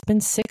waiting. It's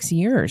been 6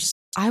 years.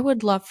 I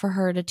would love for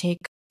her to take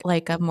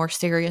like a more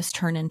serious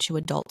turn into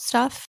adult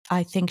stuff.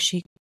 I think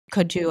she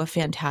could do a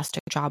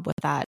fantastic job with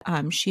that.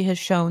 She has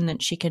shown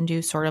that she can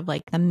do sort of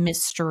like the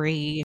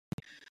mystery,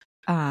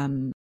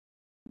 thrillery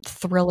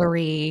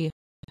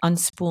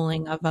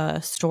unspooling of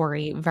a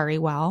story very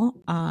well,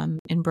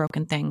 in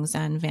Broken Things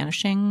and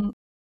Vanishing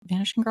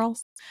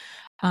Girls.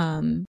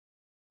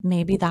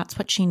 Maybe that's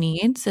what she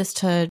needs, is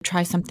to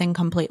try something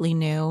completely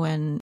new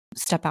and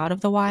step out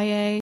of the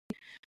YA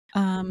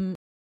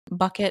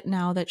bucket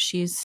now that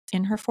she's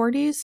in her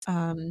 40s.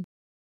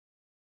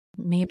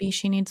 Maybe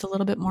she needs a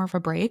little bit more of a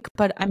break.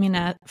 But I mean,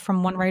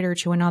 from one writer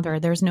to another,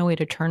 there's no way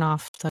to turn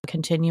off the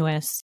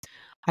continuous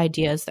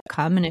ideas that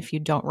come. And if you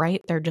don't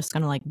write, they're just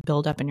going to like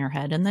build up in your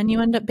head. And then you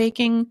end up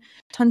baking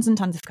tons and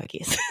tons of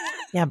cookies.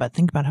 Yeah, but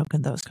think about how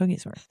good those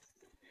cookies were.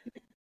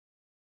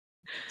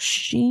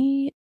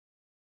 She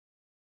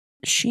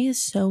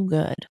is so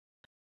good.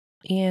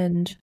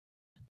 And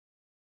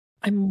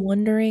I'm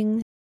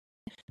wondering,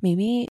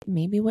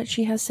 maybe what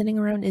she has sitting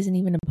around isn't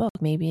even a book.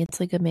 Maybe it's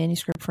like a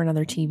manuscript for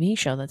another TV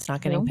show that's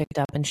not getting picked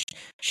up. And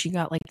she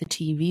got like the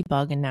TV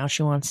bug and now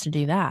she wants to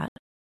do that.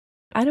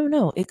 I don't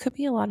know. It could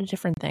be a lot of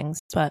different things,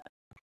 but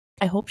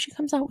I hope she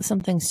comes out with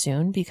something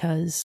soon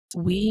because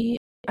I've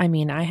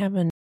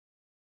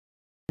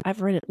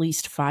read at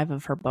least 5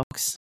 of her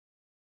books.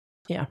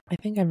 Yeah, I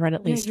think I've read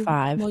at least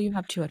 5. Well, you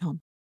have 2 at home.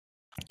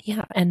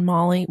 Yeah, and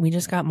Molly, we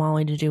just got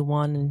Molly to do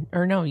 1,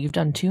 or no, you've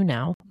done 2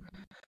 now.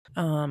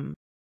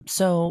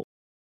 So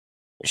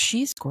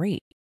she's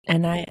great.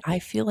 And I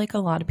feel like a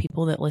lot of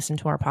people that listen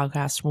to our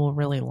podcast will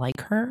really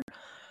like her.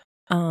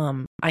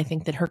 I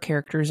think that her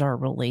characters are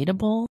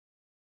relatable.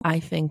 I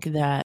think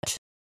that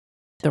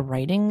the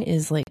writing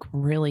is like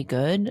really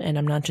good. And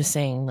I'm not just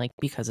saying like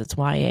because it's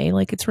YA,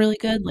 like it's really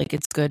good. Like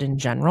it's good in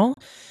general.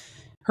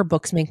 Her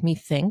books make me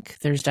think.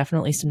 There's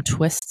definitely some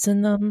twists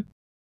in them.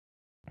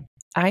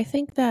 I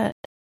think that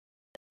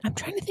I'm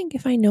trying to think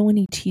if I know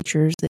any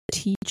teachers that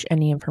teach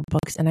any of her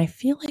books. And I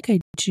feel like I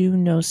do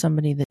know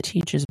somebody that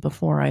teaches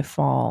Before I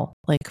Fall,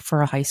 like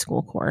for a high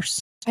school course.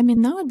 I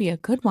mean, that would be a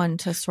good one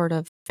to sort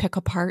of pick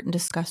apart and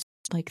discuss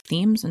like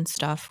themes and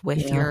stuff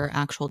with your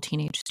actual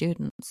teenage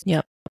students.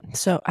 Yep.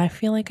 So I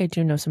feel like I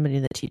do know somebody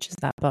that teaches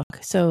that book.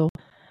 So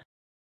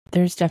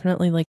there's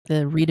definitely like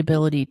the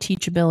readability,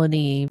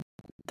 teachability,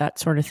 that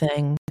sort of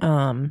thing.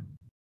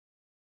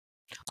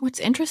 What's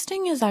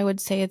interesting is I would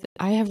say that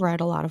I have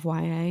read a lot of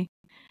YA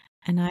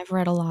and I've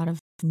read a lot of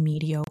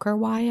mediocre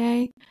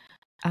YA,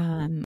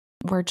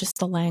 where just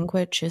the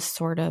language is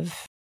sort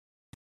of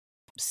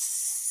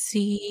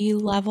C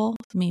level,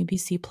 maybe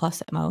C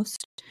plus at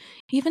most.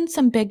 Even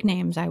some big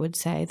names, I would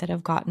say, that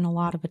have gotten a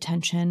lot of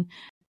attention.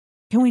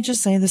 Can we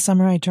just say The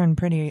Summer I Turned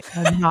Pretty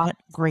are not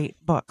great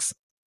books?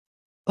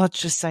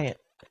 Let's just say it.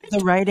 The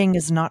writing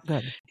is not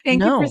good.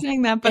 Thank you for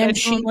saying that. But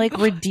she like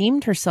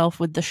redeemed herself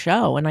with the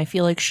show. And I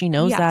feel like she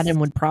knows that and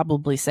would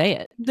probably say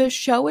it. The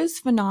show is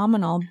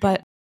phenomenal,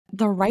 but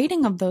the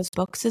writing of those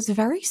books is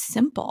very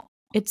simple.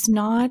 It's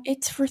not.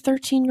 It's for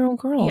 13-year-old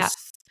girls. Yes.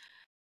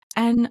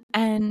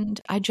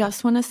 And I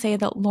just want to say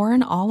that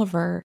Lauren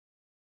Oliver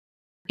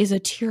is a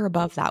tier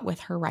above that with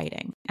her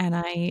writing.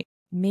 And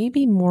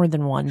maybe more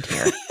than one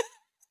tier.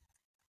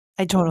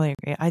 I totally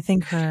agree. I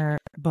think her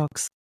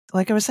books,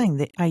 like I was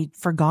saying, I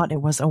forgot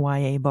it was a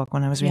YA book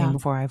when I was reading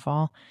Before I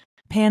Fall.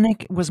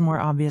 Panic was more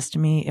obvious to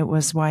me. It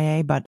was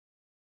YA, but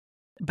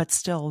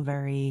still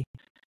very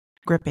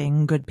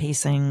gripping, good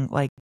pacing,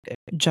 like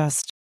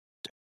just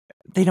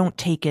they don't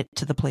take it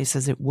to the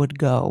places it would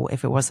go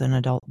if it was an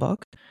adult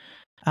book.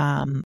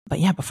 But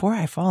yeah, Before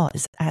I Fall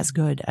is as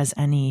good as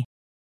any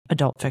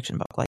adult fiction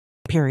book, like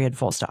period,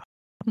 full stop.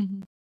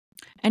 Mm-hmm.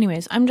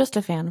 Anyways, I'm just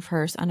a fan of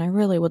hers, and I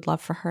really would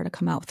love for her to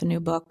come out with a new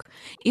book.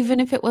 Even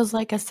if it was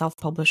like a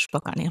self-published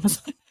book on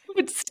Amazon, I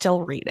would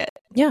still read it.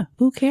 Yeah,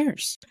 who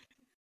cares?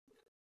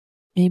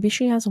 Maybe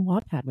she has a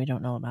Wattpad we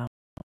don't know about.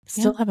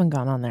 Still haven't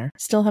gone on there.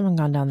 Still haven't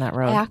gone down that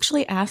road. I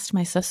actually asked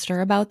my sister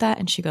about that,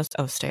 and she goes,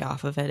 "Oh, stay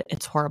off of it.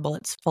 It's horrible.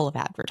 It's full of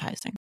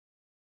advertising."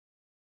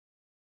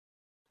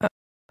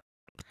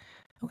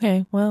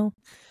 Okay, well,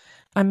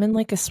 I'm in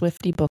like a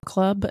Swiftie book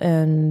club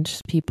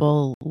and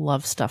people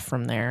love stuff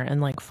from there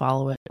and like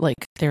follow it.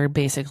 Like they're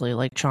basically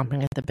like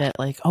chomping at the bit,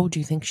 like, oh, do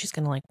you think she's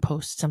going to like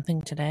post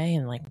something today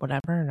and like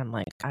whatever? And I'm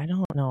like, I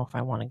don't know if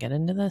I want to get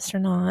into this or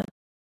not.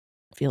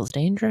 It feels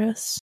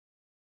dangerous.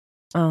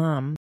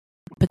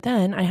 But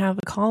then I have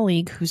a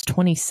colleague who's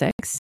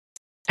 26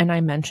 and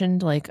I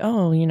mentioned like,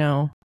 oh, you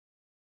know,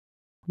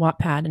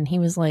 Wattpad. And he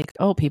was like,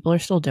 oh, people are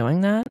still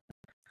doing that.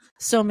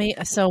 So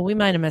we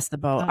might have missed the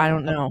boat. I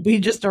don't know. We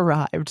just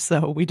arrived,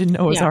 so we didn't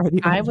know it was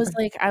already. I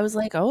was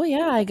like, oh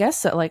yeah, I guess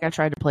so. Like I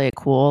tried to play it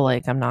cool.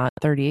 Like I'm not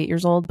 38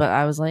 years old, but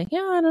I was like, yeah,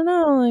 I don't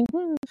know.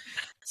 Like,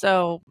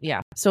 So yeah.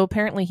 So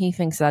apparently he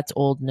thinks that's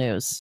old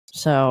news.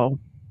 So,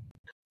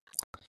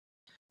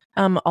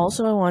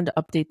 also I wanted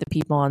to update the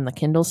people on the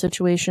Kindle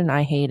situation.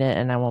 I hate it,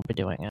 and I won't be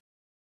doing it.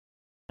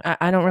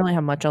 I don't really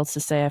have much else to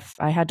say.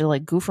 I had to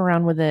like goof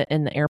around with it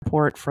in the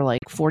airport for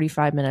like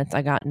 45 minutes.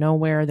 I got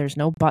nowhere. There's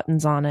no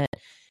buttons on it.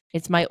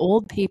 It's my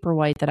old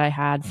Paperwhite that I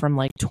had from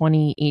like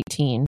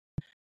 2018.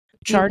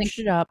 Charged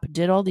it up,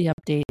 did all the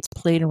updates,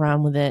 played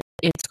around with it.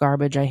 It's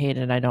garbage. I hate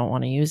it. I don't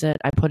want to use it.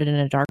 I put it in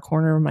a dark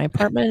corner of my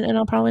apartment and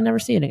I'll probably never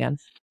see it again.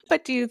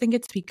 But do you think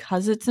it's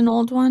because it's an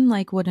old one?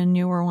 Like, would a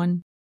newer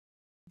one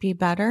be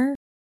better?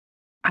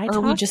 I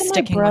talked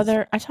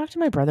to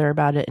my brother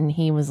about it and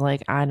he was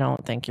like, I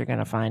don't think you're going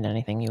to find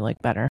anything you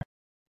like better.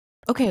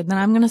 Okay, then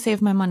I'm going to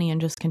save my money and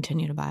just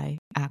continue to buy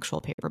actual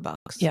paper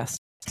books. Yes.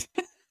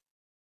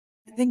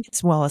 I think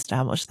it's well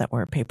established that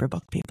we're paper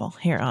book people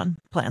here on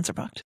Plans Are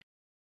Booked.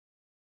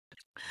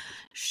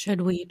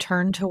 Should we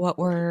turn to what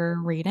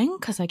we're reading?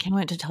 Because I can't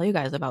wait to tell you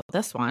guys about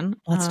this one.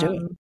 Let's do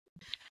it.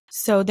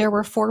 So there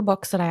were 4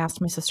 books that I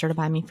asked my sister to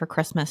buy me for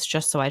Christmas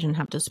just so I didn't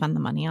have to spend the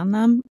money on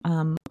them.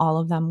 All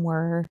of them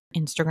were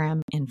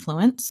Instagram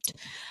influenced.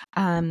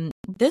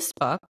 This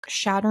book,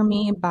 Shatter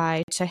Me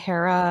by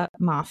Tahereh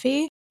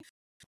Mafi,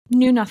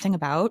 knew nothing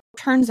about.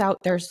 Turns out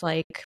there's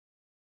like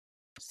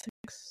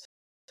 6.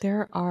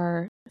 There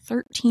are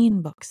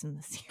 13 books in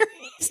the series.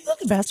 Isn't that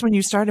the best when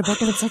you start a book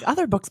and it's like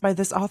other books by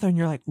this author and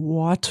you're like,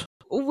 what?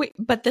 Wait,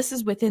 but this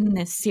is within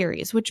this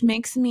series, which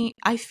makes me,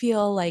 I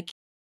feel like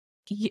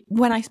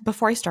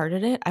before I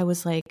started it, I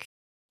was like,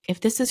 if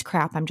this is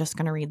crap, I'm just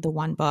going to read the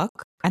one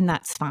book and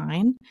that's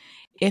fine.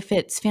 If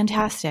it's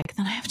fantastic,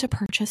 then I have to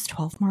purchase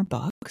 12 more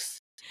books.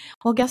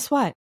 Well, guess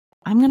what?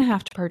 I'm going to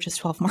have to purchase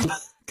 12 more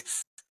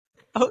books.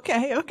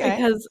 Okay.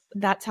 Because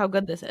that's how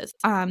good this is.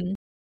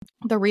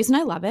 The reason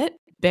I love it,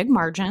 big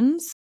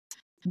margins,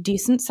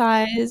 decent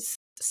size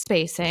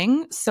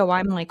spacing. So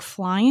I'm like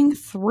flying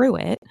through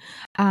it.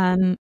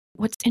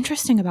 What's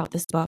interesting about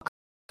this book,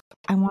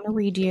 I want to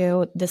read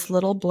you this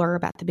little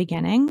blurb at the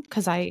beginning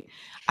because I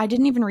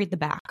didn't even read the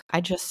back.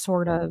 I just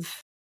sort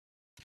of,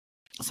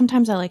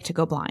 sometimes I like to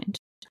go blind.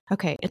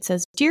 Okay, it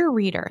says, "Dear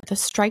reader, the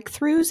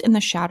strike-throughs in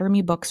the Shatter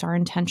Me books are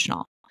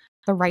intentional.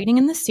 The writing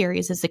in the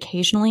series is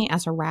occasionally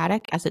as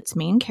erratic as its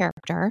main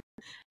character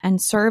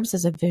and serves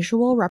as a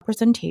visual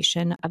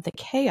representation of the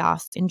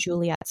chaos in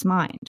Juliet's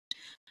mind.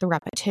 The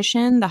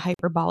repetition, the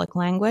hyperbolic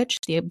language,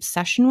 the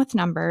obsession with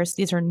numbers,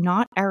 these are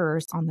not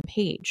errors on the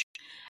page.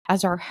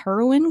 As our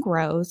heroine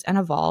grows and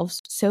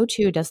evolves, so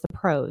too does the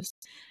prose.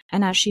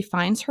 And as she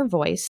finds her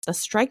voice, the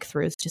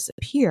strike-throughs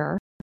disappear,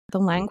 the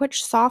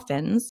language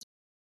softens,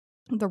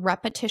 the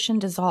repetition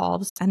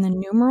dissolves, and the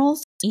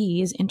numerals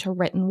ease into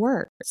written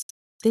words.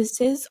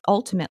 This is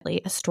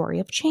ultimately a story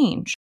of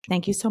change.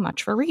 Thank you so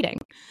much for reading."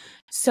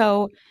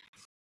 So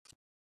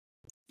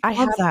I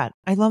love that.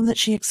 I love that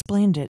she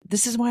explained it.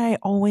 This is why I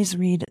always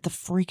read the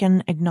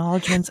freaking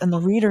acknowledgments and the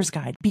reader's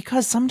guide,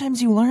 because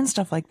sometimes you learn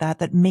stuff like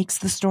that makes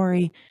the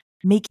story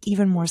make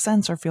even more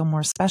sense or feel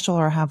more special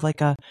or have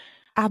like a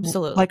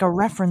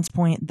reference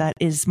point that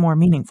is more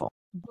meaningful.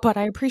 But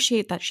I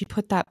appreciate that she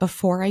put that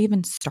before I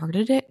even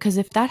started it, because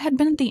if that had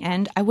been at the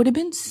end, I would have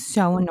been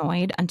so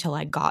annoyed until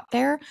I got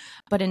there.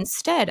 But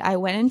instead, I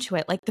went into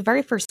it, like the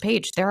very first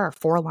page, there are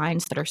 4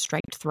 lines that are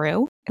striked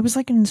through. It was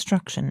like an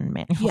instruction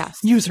manual. Yes.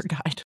 User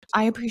guide.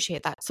 I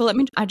appreciate that. So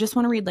I just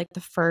want to read like the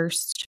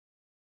first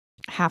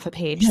half a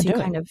page so you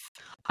kind of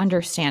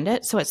understand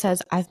it. So it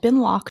says, "I've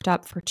been locked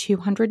up for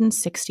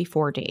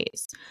 264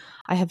 days.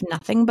 I have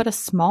nothing but a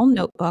small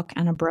notebook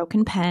and a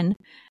broken pen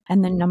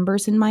and the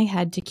numbers in my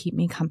head to keep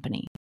me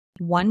company.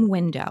 1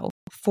 window,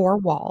 4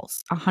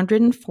 walls,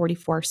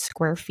 144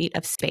 square feet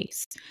of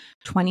space,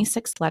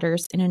 26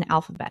 letters in an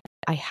alphabet.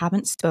 I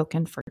haven't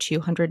spoken for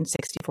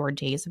 264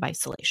 days of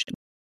isolation."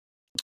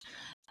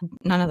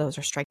 None of those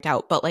are striked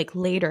out, but like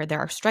later there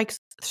are strike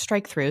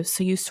throughs.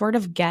 So you sort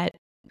of get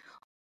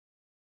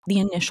the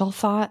initial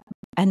thought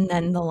and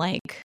then the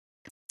like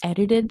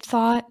edited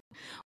thought.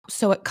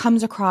 So it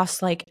comes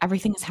across like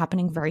everything is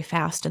happening very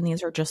fast. And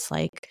these are just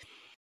like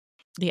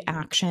the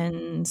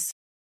actions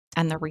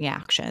and the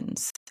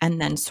reactions.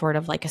 And then sort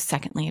of like a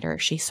second later,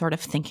 she's sort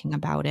of thinking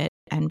about it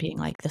and being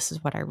like, this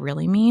is what I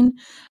really mean.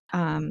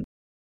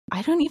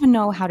 I don't even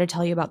know how to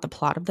tell you about the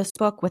plot of this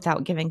book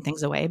without giving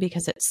things away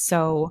because it's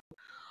so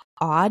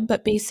odd.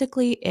 But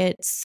basically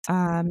it's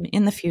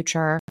in the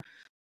future,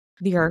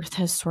 the Earth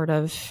has sort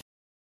of,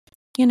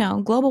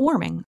 global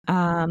warming.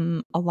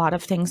 A lot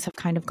of things have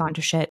kind of gone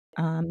to shit.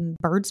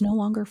 Birds no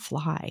longer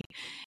fly.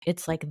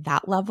 It's like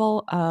that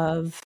level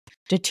of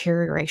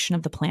deterioration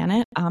of the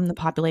planet. The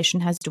population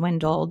has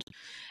dwindled,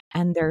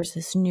 and there's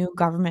this new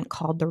government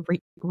called the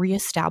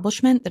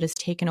Reestablishment that has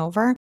taken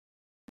over.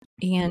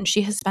 And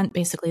she has spent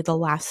basically the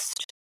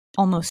last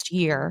almost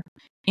year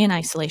in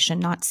isolation,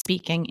 not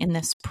speaking, in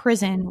this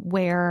prison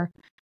where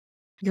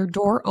your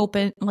door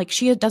open, like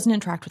she doesn't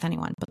interact with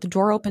anyone, but the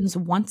door opens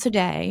once a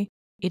day.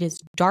 It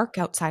is dark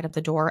outside of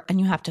the door, and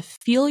you have to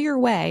feel your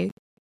way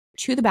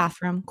to the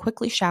bathroom,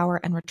 quickly shower,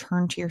 and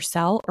return to your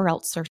cell, or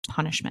else there's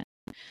punishment.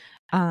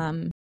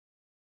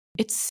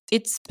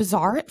 It's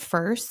bizarre at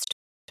first,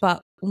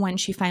 but when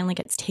she finally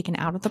gets taken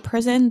out of the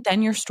prison,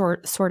 then you're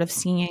sort of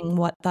seeing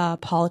what the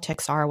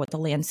politics are, what the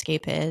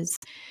landscape is.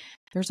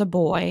 There's a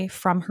boy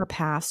from her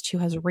past who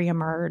has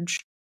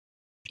reemerged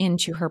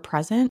into her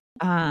present.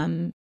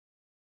 I'm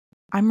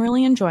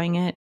really enjoying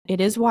it. It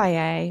is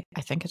YA.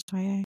 I think it's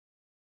YA.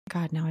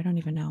 God, now I don't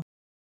even know.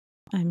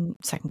 I'm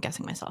second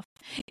guessing myself.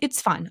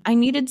 It's fun. I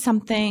needed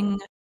something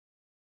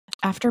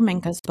after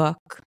Minka's book.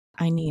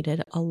 I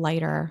needed a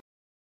lighter,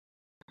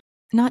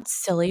 not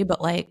silly,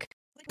 but like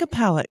a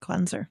palate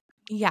cleanser.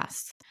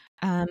 Yes.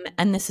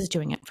 And this is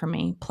doing it for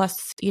me.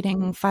 Plus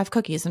eating 5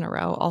 cookies in a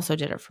row also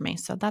did it for me.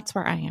 So that's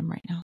where I am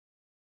right now.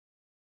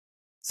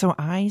 So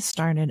I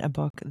started a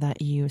book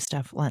that you,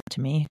 Steph, lent to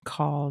me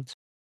called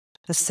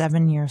The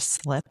 7-Year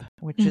Slip,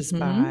 which is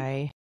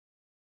by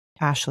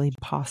Ashley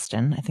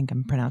Poston. I think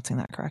I'm pronouncing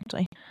that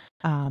correctly.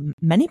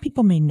 Many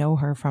people may know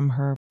her from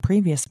her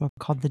previous book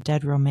called The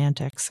Dead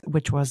Romantics,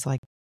 which was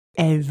like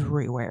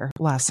everywhere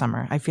last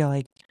summer. I feel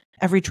like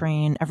every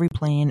train, every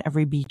plane,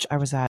 every beach I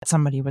was at,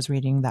 somebody was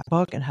reading that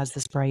book. It has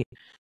this bright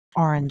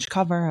orange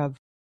cover of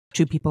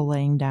 2 people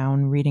laying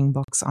down reading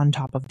books on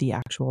top of the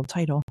actual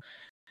title.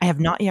 I have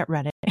not yet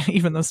read it,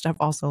 even though Steph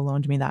also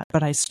loaned me that.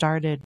 But I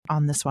started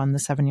on this one, The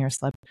 7-Year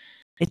Slip.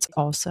 It's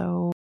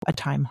also a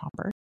time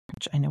hopper,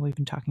 which I know we've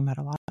been talking about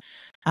a lot.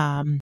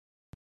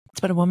 It's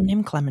about a woman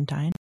named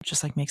Clementine, which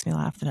just like makes me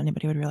laugh that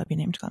anybody would really be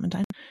named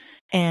Clementine.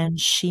 And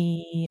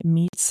she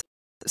meets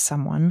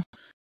someone,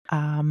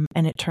 and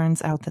it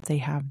turns out that they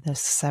have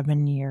this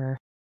 7-year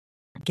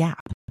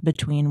gap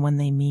between when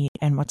they meet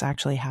and what's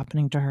actually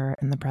happening to her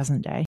in the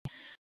present day.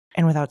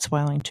 And without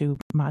spoiling too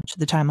much,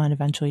 the timeline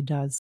eventually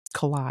does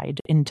collide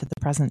into the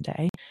present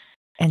day.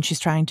 And she's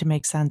trying to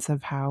make sense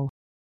of how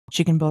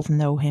she can both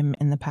know him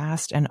in the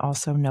past and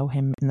also know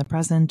him in the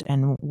present,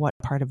 and what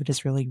part of it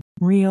is really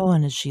real,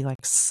 and is she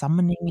like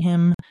summoning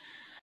him?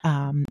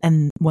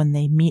 And when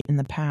they meet in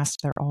the past,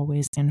 they're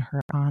always in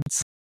her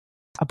aunt's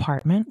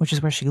apartment, which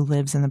is where she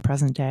lives in the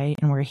present day,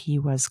 and where he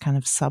was kind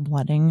of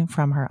subletting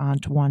from her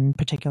aunt one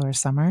particular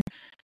summer.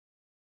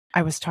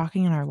 I was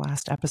talking in our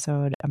last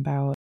episode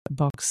about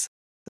books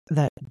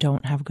that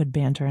don't have good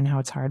banter and how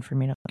it's hard for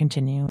me to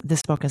continue.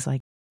 This book is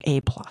like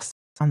A+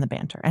 on the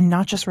banter, and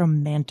not just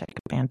romantic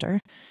banter,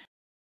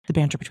 the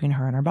banter between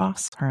her and her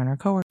boss, her and her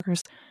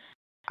coworkers.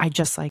 I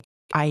just like,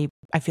 I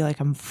feel like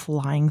I'm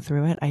flying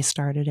through it. I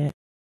started it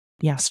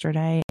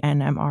yesterday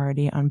and I'm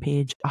already on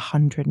page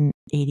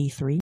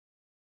 183.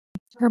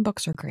 Her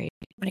books are great.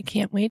 I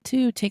can't wait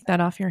to take that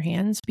off your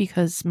hands,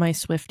 because my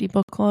Swiftie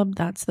book club,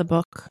 that's the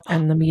book,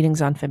 and the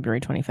meeting's on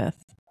February 25th.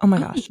 Oh my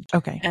gosh.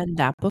 Okay. And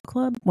that book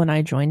club, when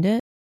I joined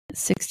it,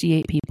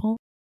 68 people,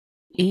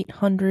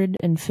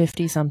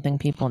 850 something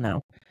people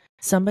now.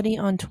 Somebody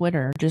on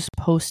Twitter just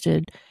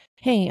posted,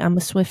 hey, I'm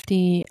a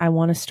Swiftie. I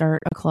want to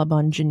start a club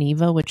on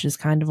Geneva, which is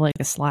kind of like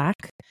a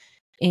Slack.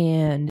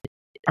 And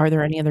are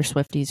there any other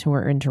Swifties who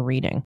are into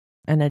reading?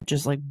 And it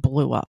just like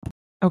blew up.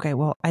 Okay,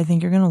 well, I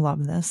think you're going to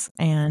love this.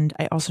 And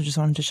I also just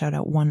wanted to shout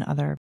out one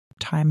other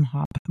time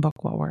hop book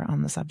while we're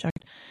on the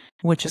subject,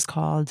 which is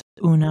called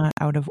Una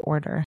Out of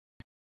Order.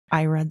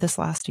 I read this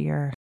last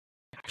year,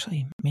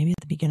 actually, maybe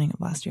at the beginning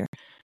of last year.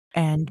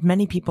 And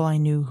many people I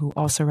knew who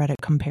also read it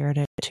compared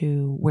it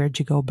to Where'd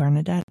You Go,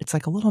 Bernadette? It's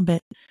like a little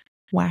bit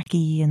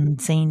wacky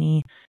and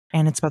zany.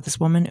 And it's about this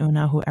woman,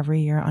 Una, who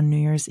every year on New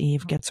Year's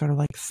Eve gets sort of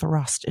like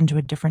thrust into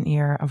a different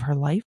year of her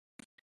life.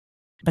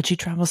 But she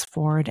travels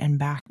forward and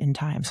back in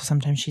time. So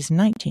sometimes she's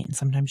 19,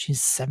 sometimes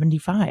she's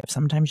 75,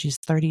 sometimes she's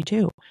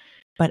 32.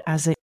 But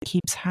as it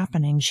keeps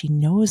happening, she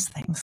knows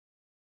things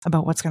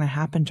about what's going to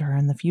happen to her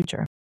in the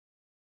future,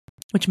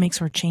 which makes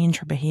her change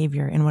her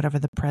behavior in whatever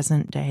the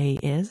present day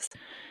is.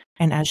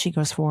 And as she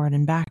goes forward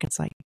and back, it's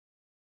like,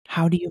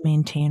 how do you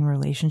maintain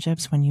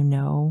relationships when you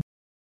know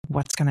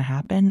what's going to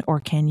happen? Or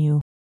can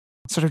you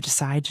sort of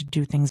decide to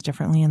do things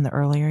differently in the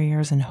earlier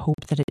years and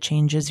hope that it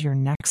changes your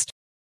next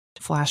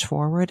flash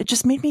forward? It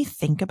just made me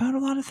think about a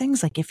lot of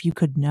things. Like, if you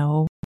could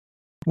know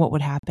what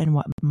would happen,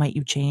 what might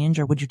you change?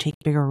 Or would you take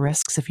bigger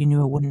risks if you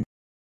knew it wouldn't,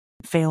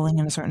 failing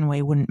in a certain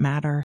way wouldn't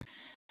matter?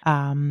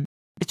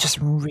 It's just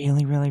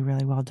really, really,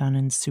 really well done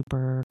and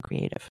super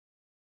creative.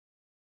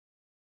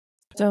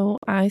 So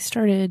I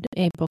started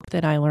a book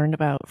that I learned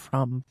about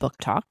from Book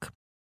Talk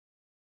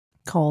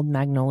called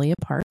Magnolia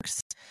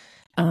Parks.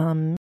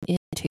 It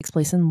takes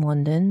place in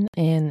London,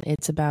 and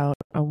it's about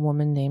a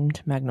woman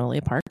named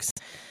Magnolia Parks,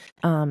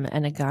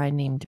 and a guy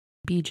named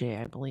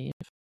BJ, I believe.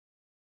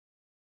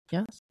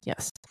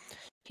 Yes.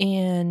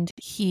 And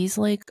he's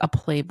like a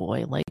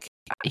playboy. Like,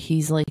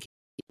 he's like,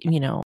 you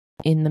know,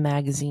 in the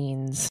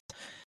magazines,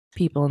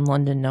 people in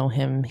London know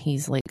him.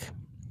 He's like,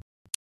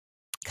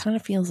 kind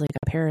of feels like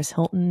a Paris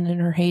Hilton in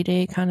her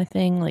heyday kind of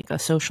thing, like a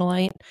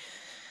socialite.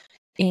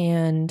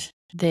 And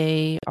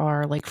they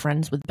are like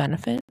friends with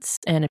benefits,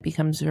 and it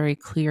becomes very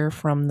clear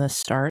from the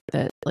start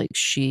that like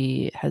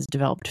she has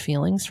developed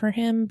feelings for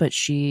him, but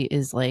she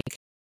is like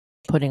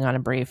putting on a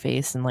brave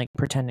face and like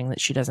pretending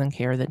that she doesn't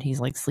care that he's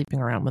like sleeping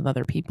around with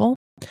other people.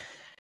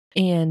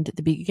 And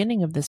the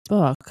beginning of this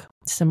book,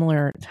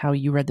 similar to how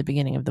you read the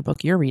beginning of the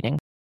book you're reading,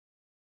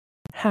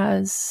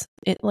 has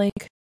it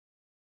like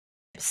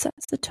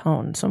sets the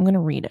tone. So I'm going to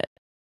read it.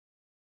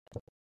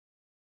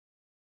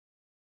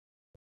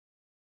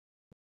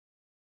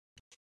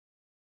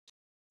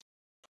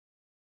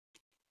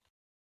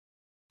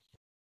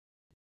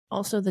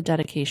 Also, the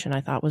dedication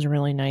I thought was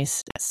really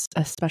nice,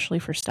 especially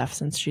for Steph,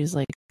 since she's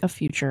like a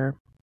future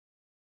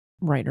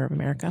writer of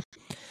America.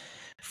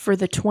 For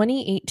the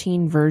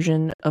 2018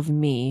 version of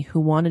me who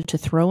wanted to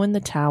throw in the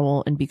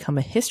towel and become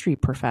a history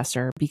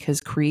professor because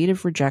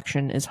creative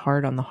rejection is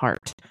hard on the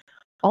heart.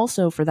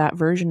 Also for that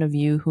version of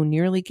you who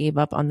nearly gave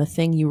up on the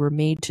thing you were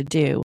made to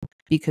do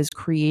because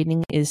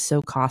creating is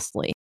so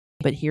costly.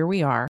 But here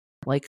we are,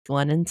 like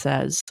Glennon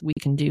says, we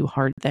can do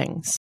hard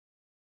things.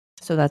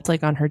 So that's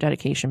like on her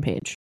dedication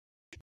page.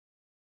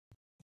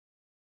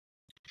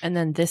 And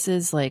then this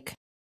is like,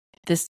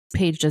 this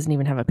page doesn't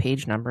even have a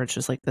page number. It's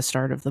just like the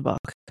start of the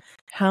book.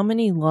 How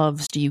many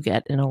loves do you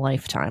get in a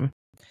lifetime?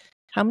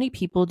 How many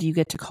people do you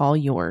get to call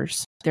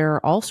yours? There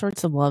are all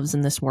sorts of loves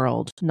in this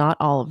world. Not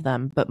all of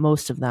them, but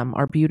most of them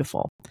are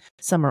beautiful.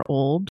 Some are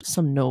old,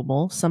 some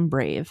noble, some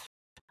brave.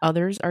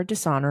 Others are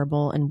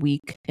dishonorable and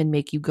weak and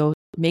make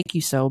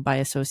you so by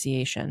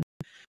association.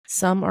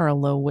 Some are a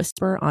low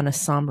whisper on a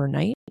somber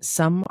night.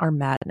 Some are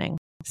maddening.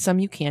 Some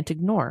you can't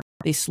ignore.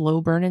 They slow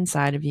burn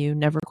inside of you,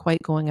 never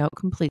quite going out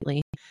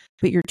completely,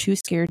 but you're too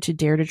scared to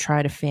dare to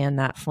try to fan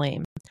that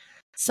flame.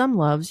 Some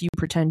loves you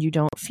pretend you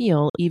don't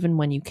feel, even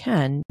when you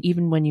can,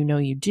 even when you know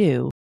you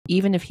do,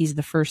 even if he's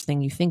the first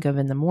thing you think of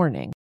in the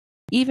morning,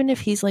 even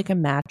if he's like a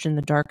match in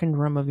the darkened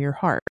room of your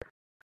heart.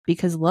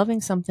 Because loving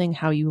something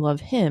how you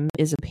love him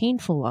is a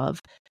painful love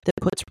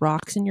that puts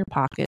rocks in your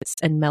pockets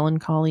and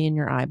melancholy in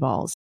your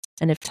eyeballs.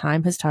 And if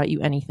time has taught you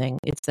anything,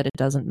 it's that it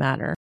doesn't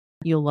matter.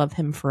 You'll love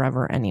him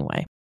forever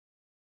anyway.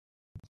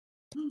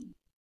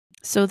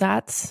 So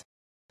that's,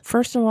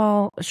 first of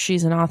all,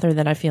 she's an author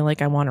that I feel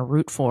like I want to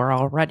root for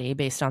already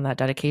based on that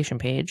dedication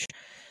page.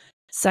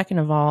 Second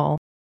of all,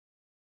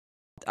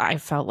 I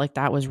felt like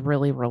that was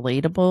really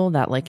relatable,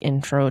 that like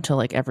intro to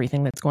like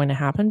everything that's going to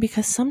happen,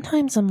 because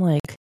sometimes I'm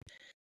like,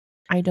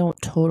 I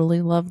don't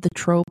totally love the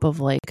trope of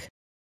like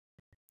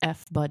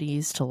F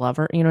buddies to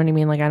lover, you know what I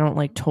mean? Like I don't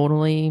like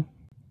totally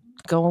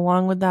go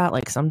along with that.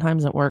 Like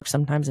sometimes it works,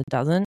 sometimes it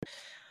doesn't.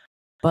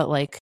 But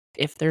like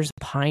if there's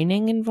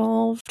pining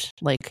involved,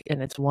 like,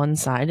 and it's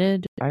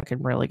one-sided, I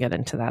could really get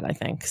into that, I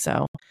think.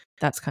 So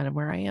that's kind of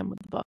where I am with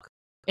the book.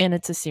 And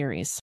it's a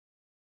series.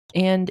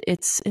 And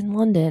it's in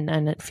London,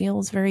 and it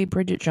feels very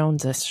Bridget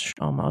Jones-ish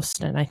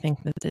almost. And I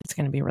think that it's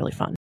going to be really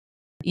fun,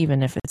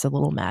 even if it's a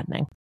little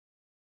maddening.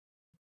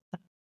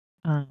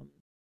 We're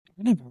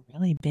going to have a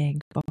really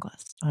big book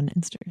list on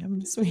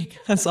Instagram this week.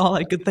 That's all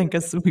I could think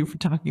as we were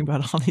talking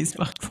about all these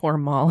books. Poor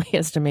Molly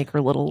has to make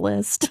her little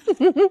list.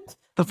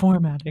 The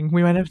formatting.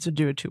 We might have to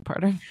do a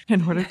two-parter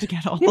in order to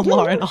get all the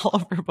lore and all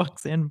of her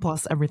books in,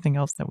 plus everything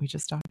else that we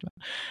just talked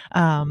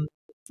about.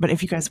 But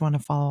if you guys want to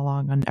follow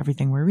along on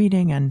everything we're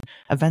reading and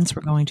events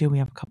we're going to, we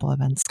have a couple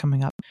events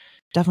coming up.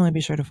 Definitely be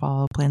sure to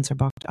follow Plans Are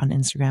Booked on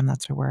Instagram.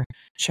 That's where we're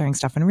sharing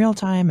stuff in real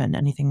time and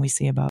anything we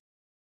see about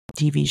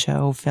TV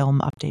show, film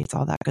updates,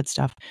 all that good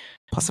stuff.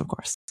 Plus, of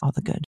course, all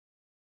the good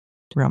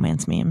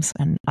romance memes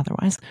and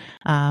otherwise.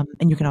 And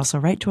you can also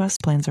write to us,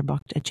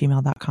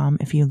 plansarebooked@gmail.com,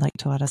 if you'd like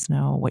to let us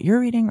know what you're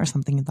reading or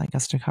something you'd like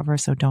us to cover.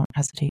 So don't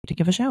hesitate to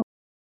give a shout.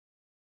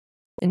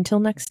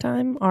 Until next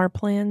time, our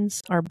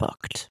plans are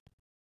booked.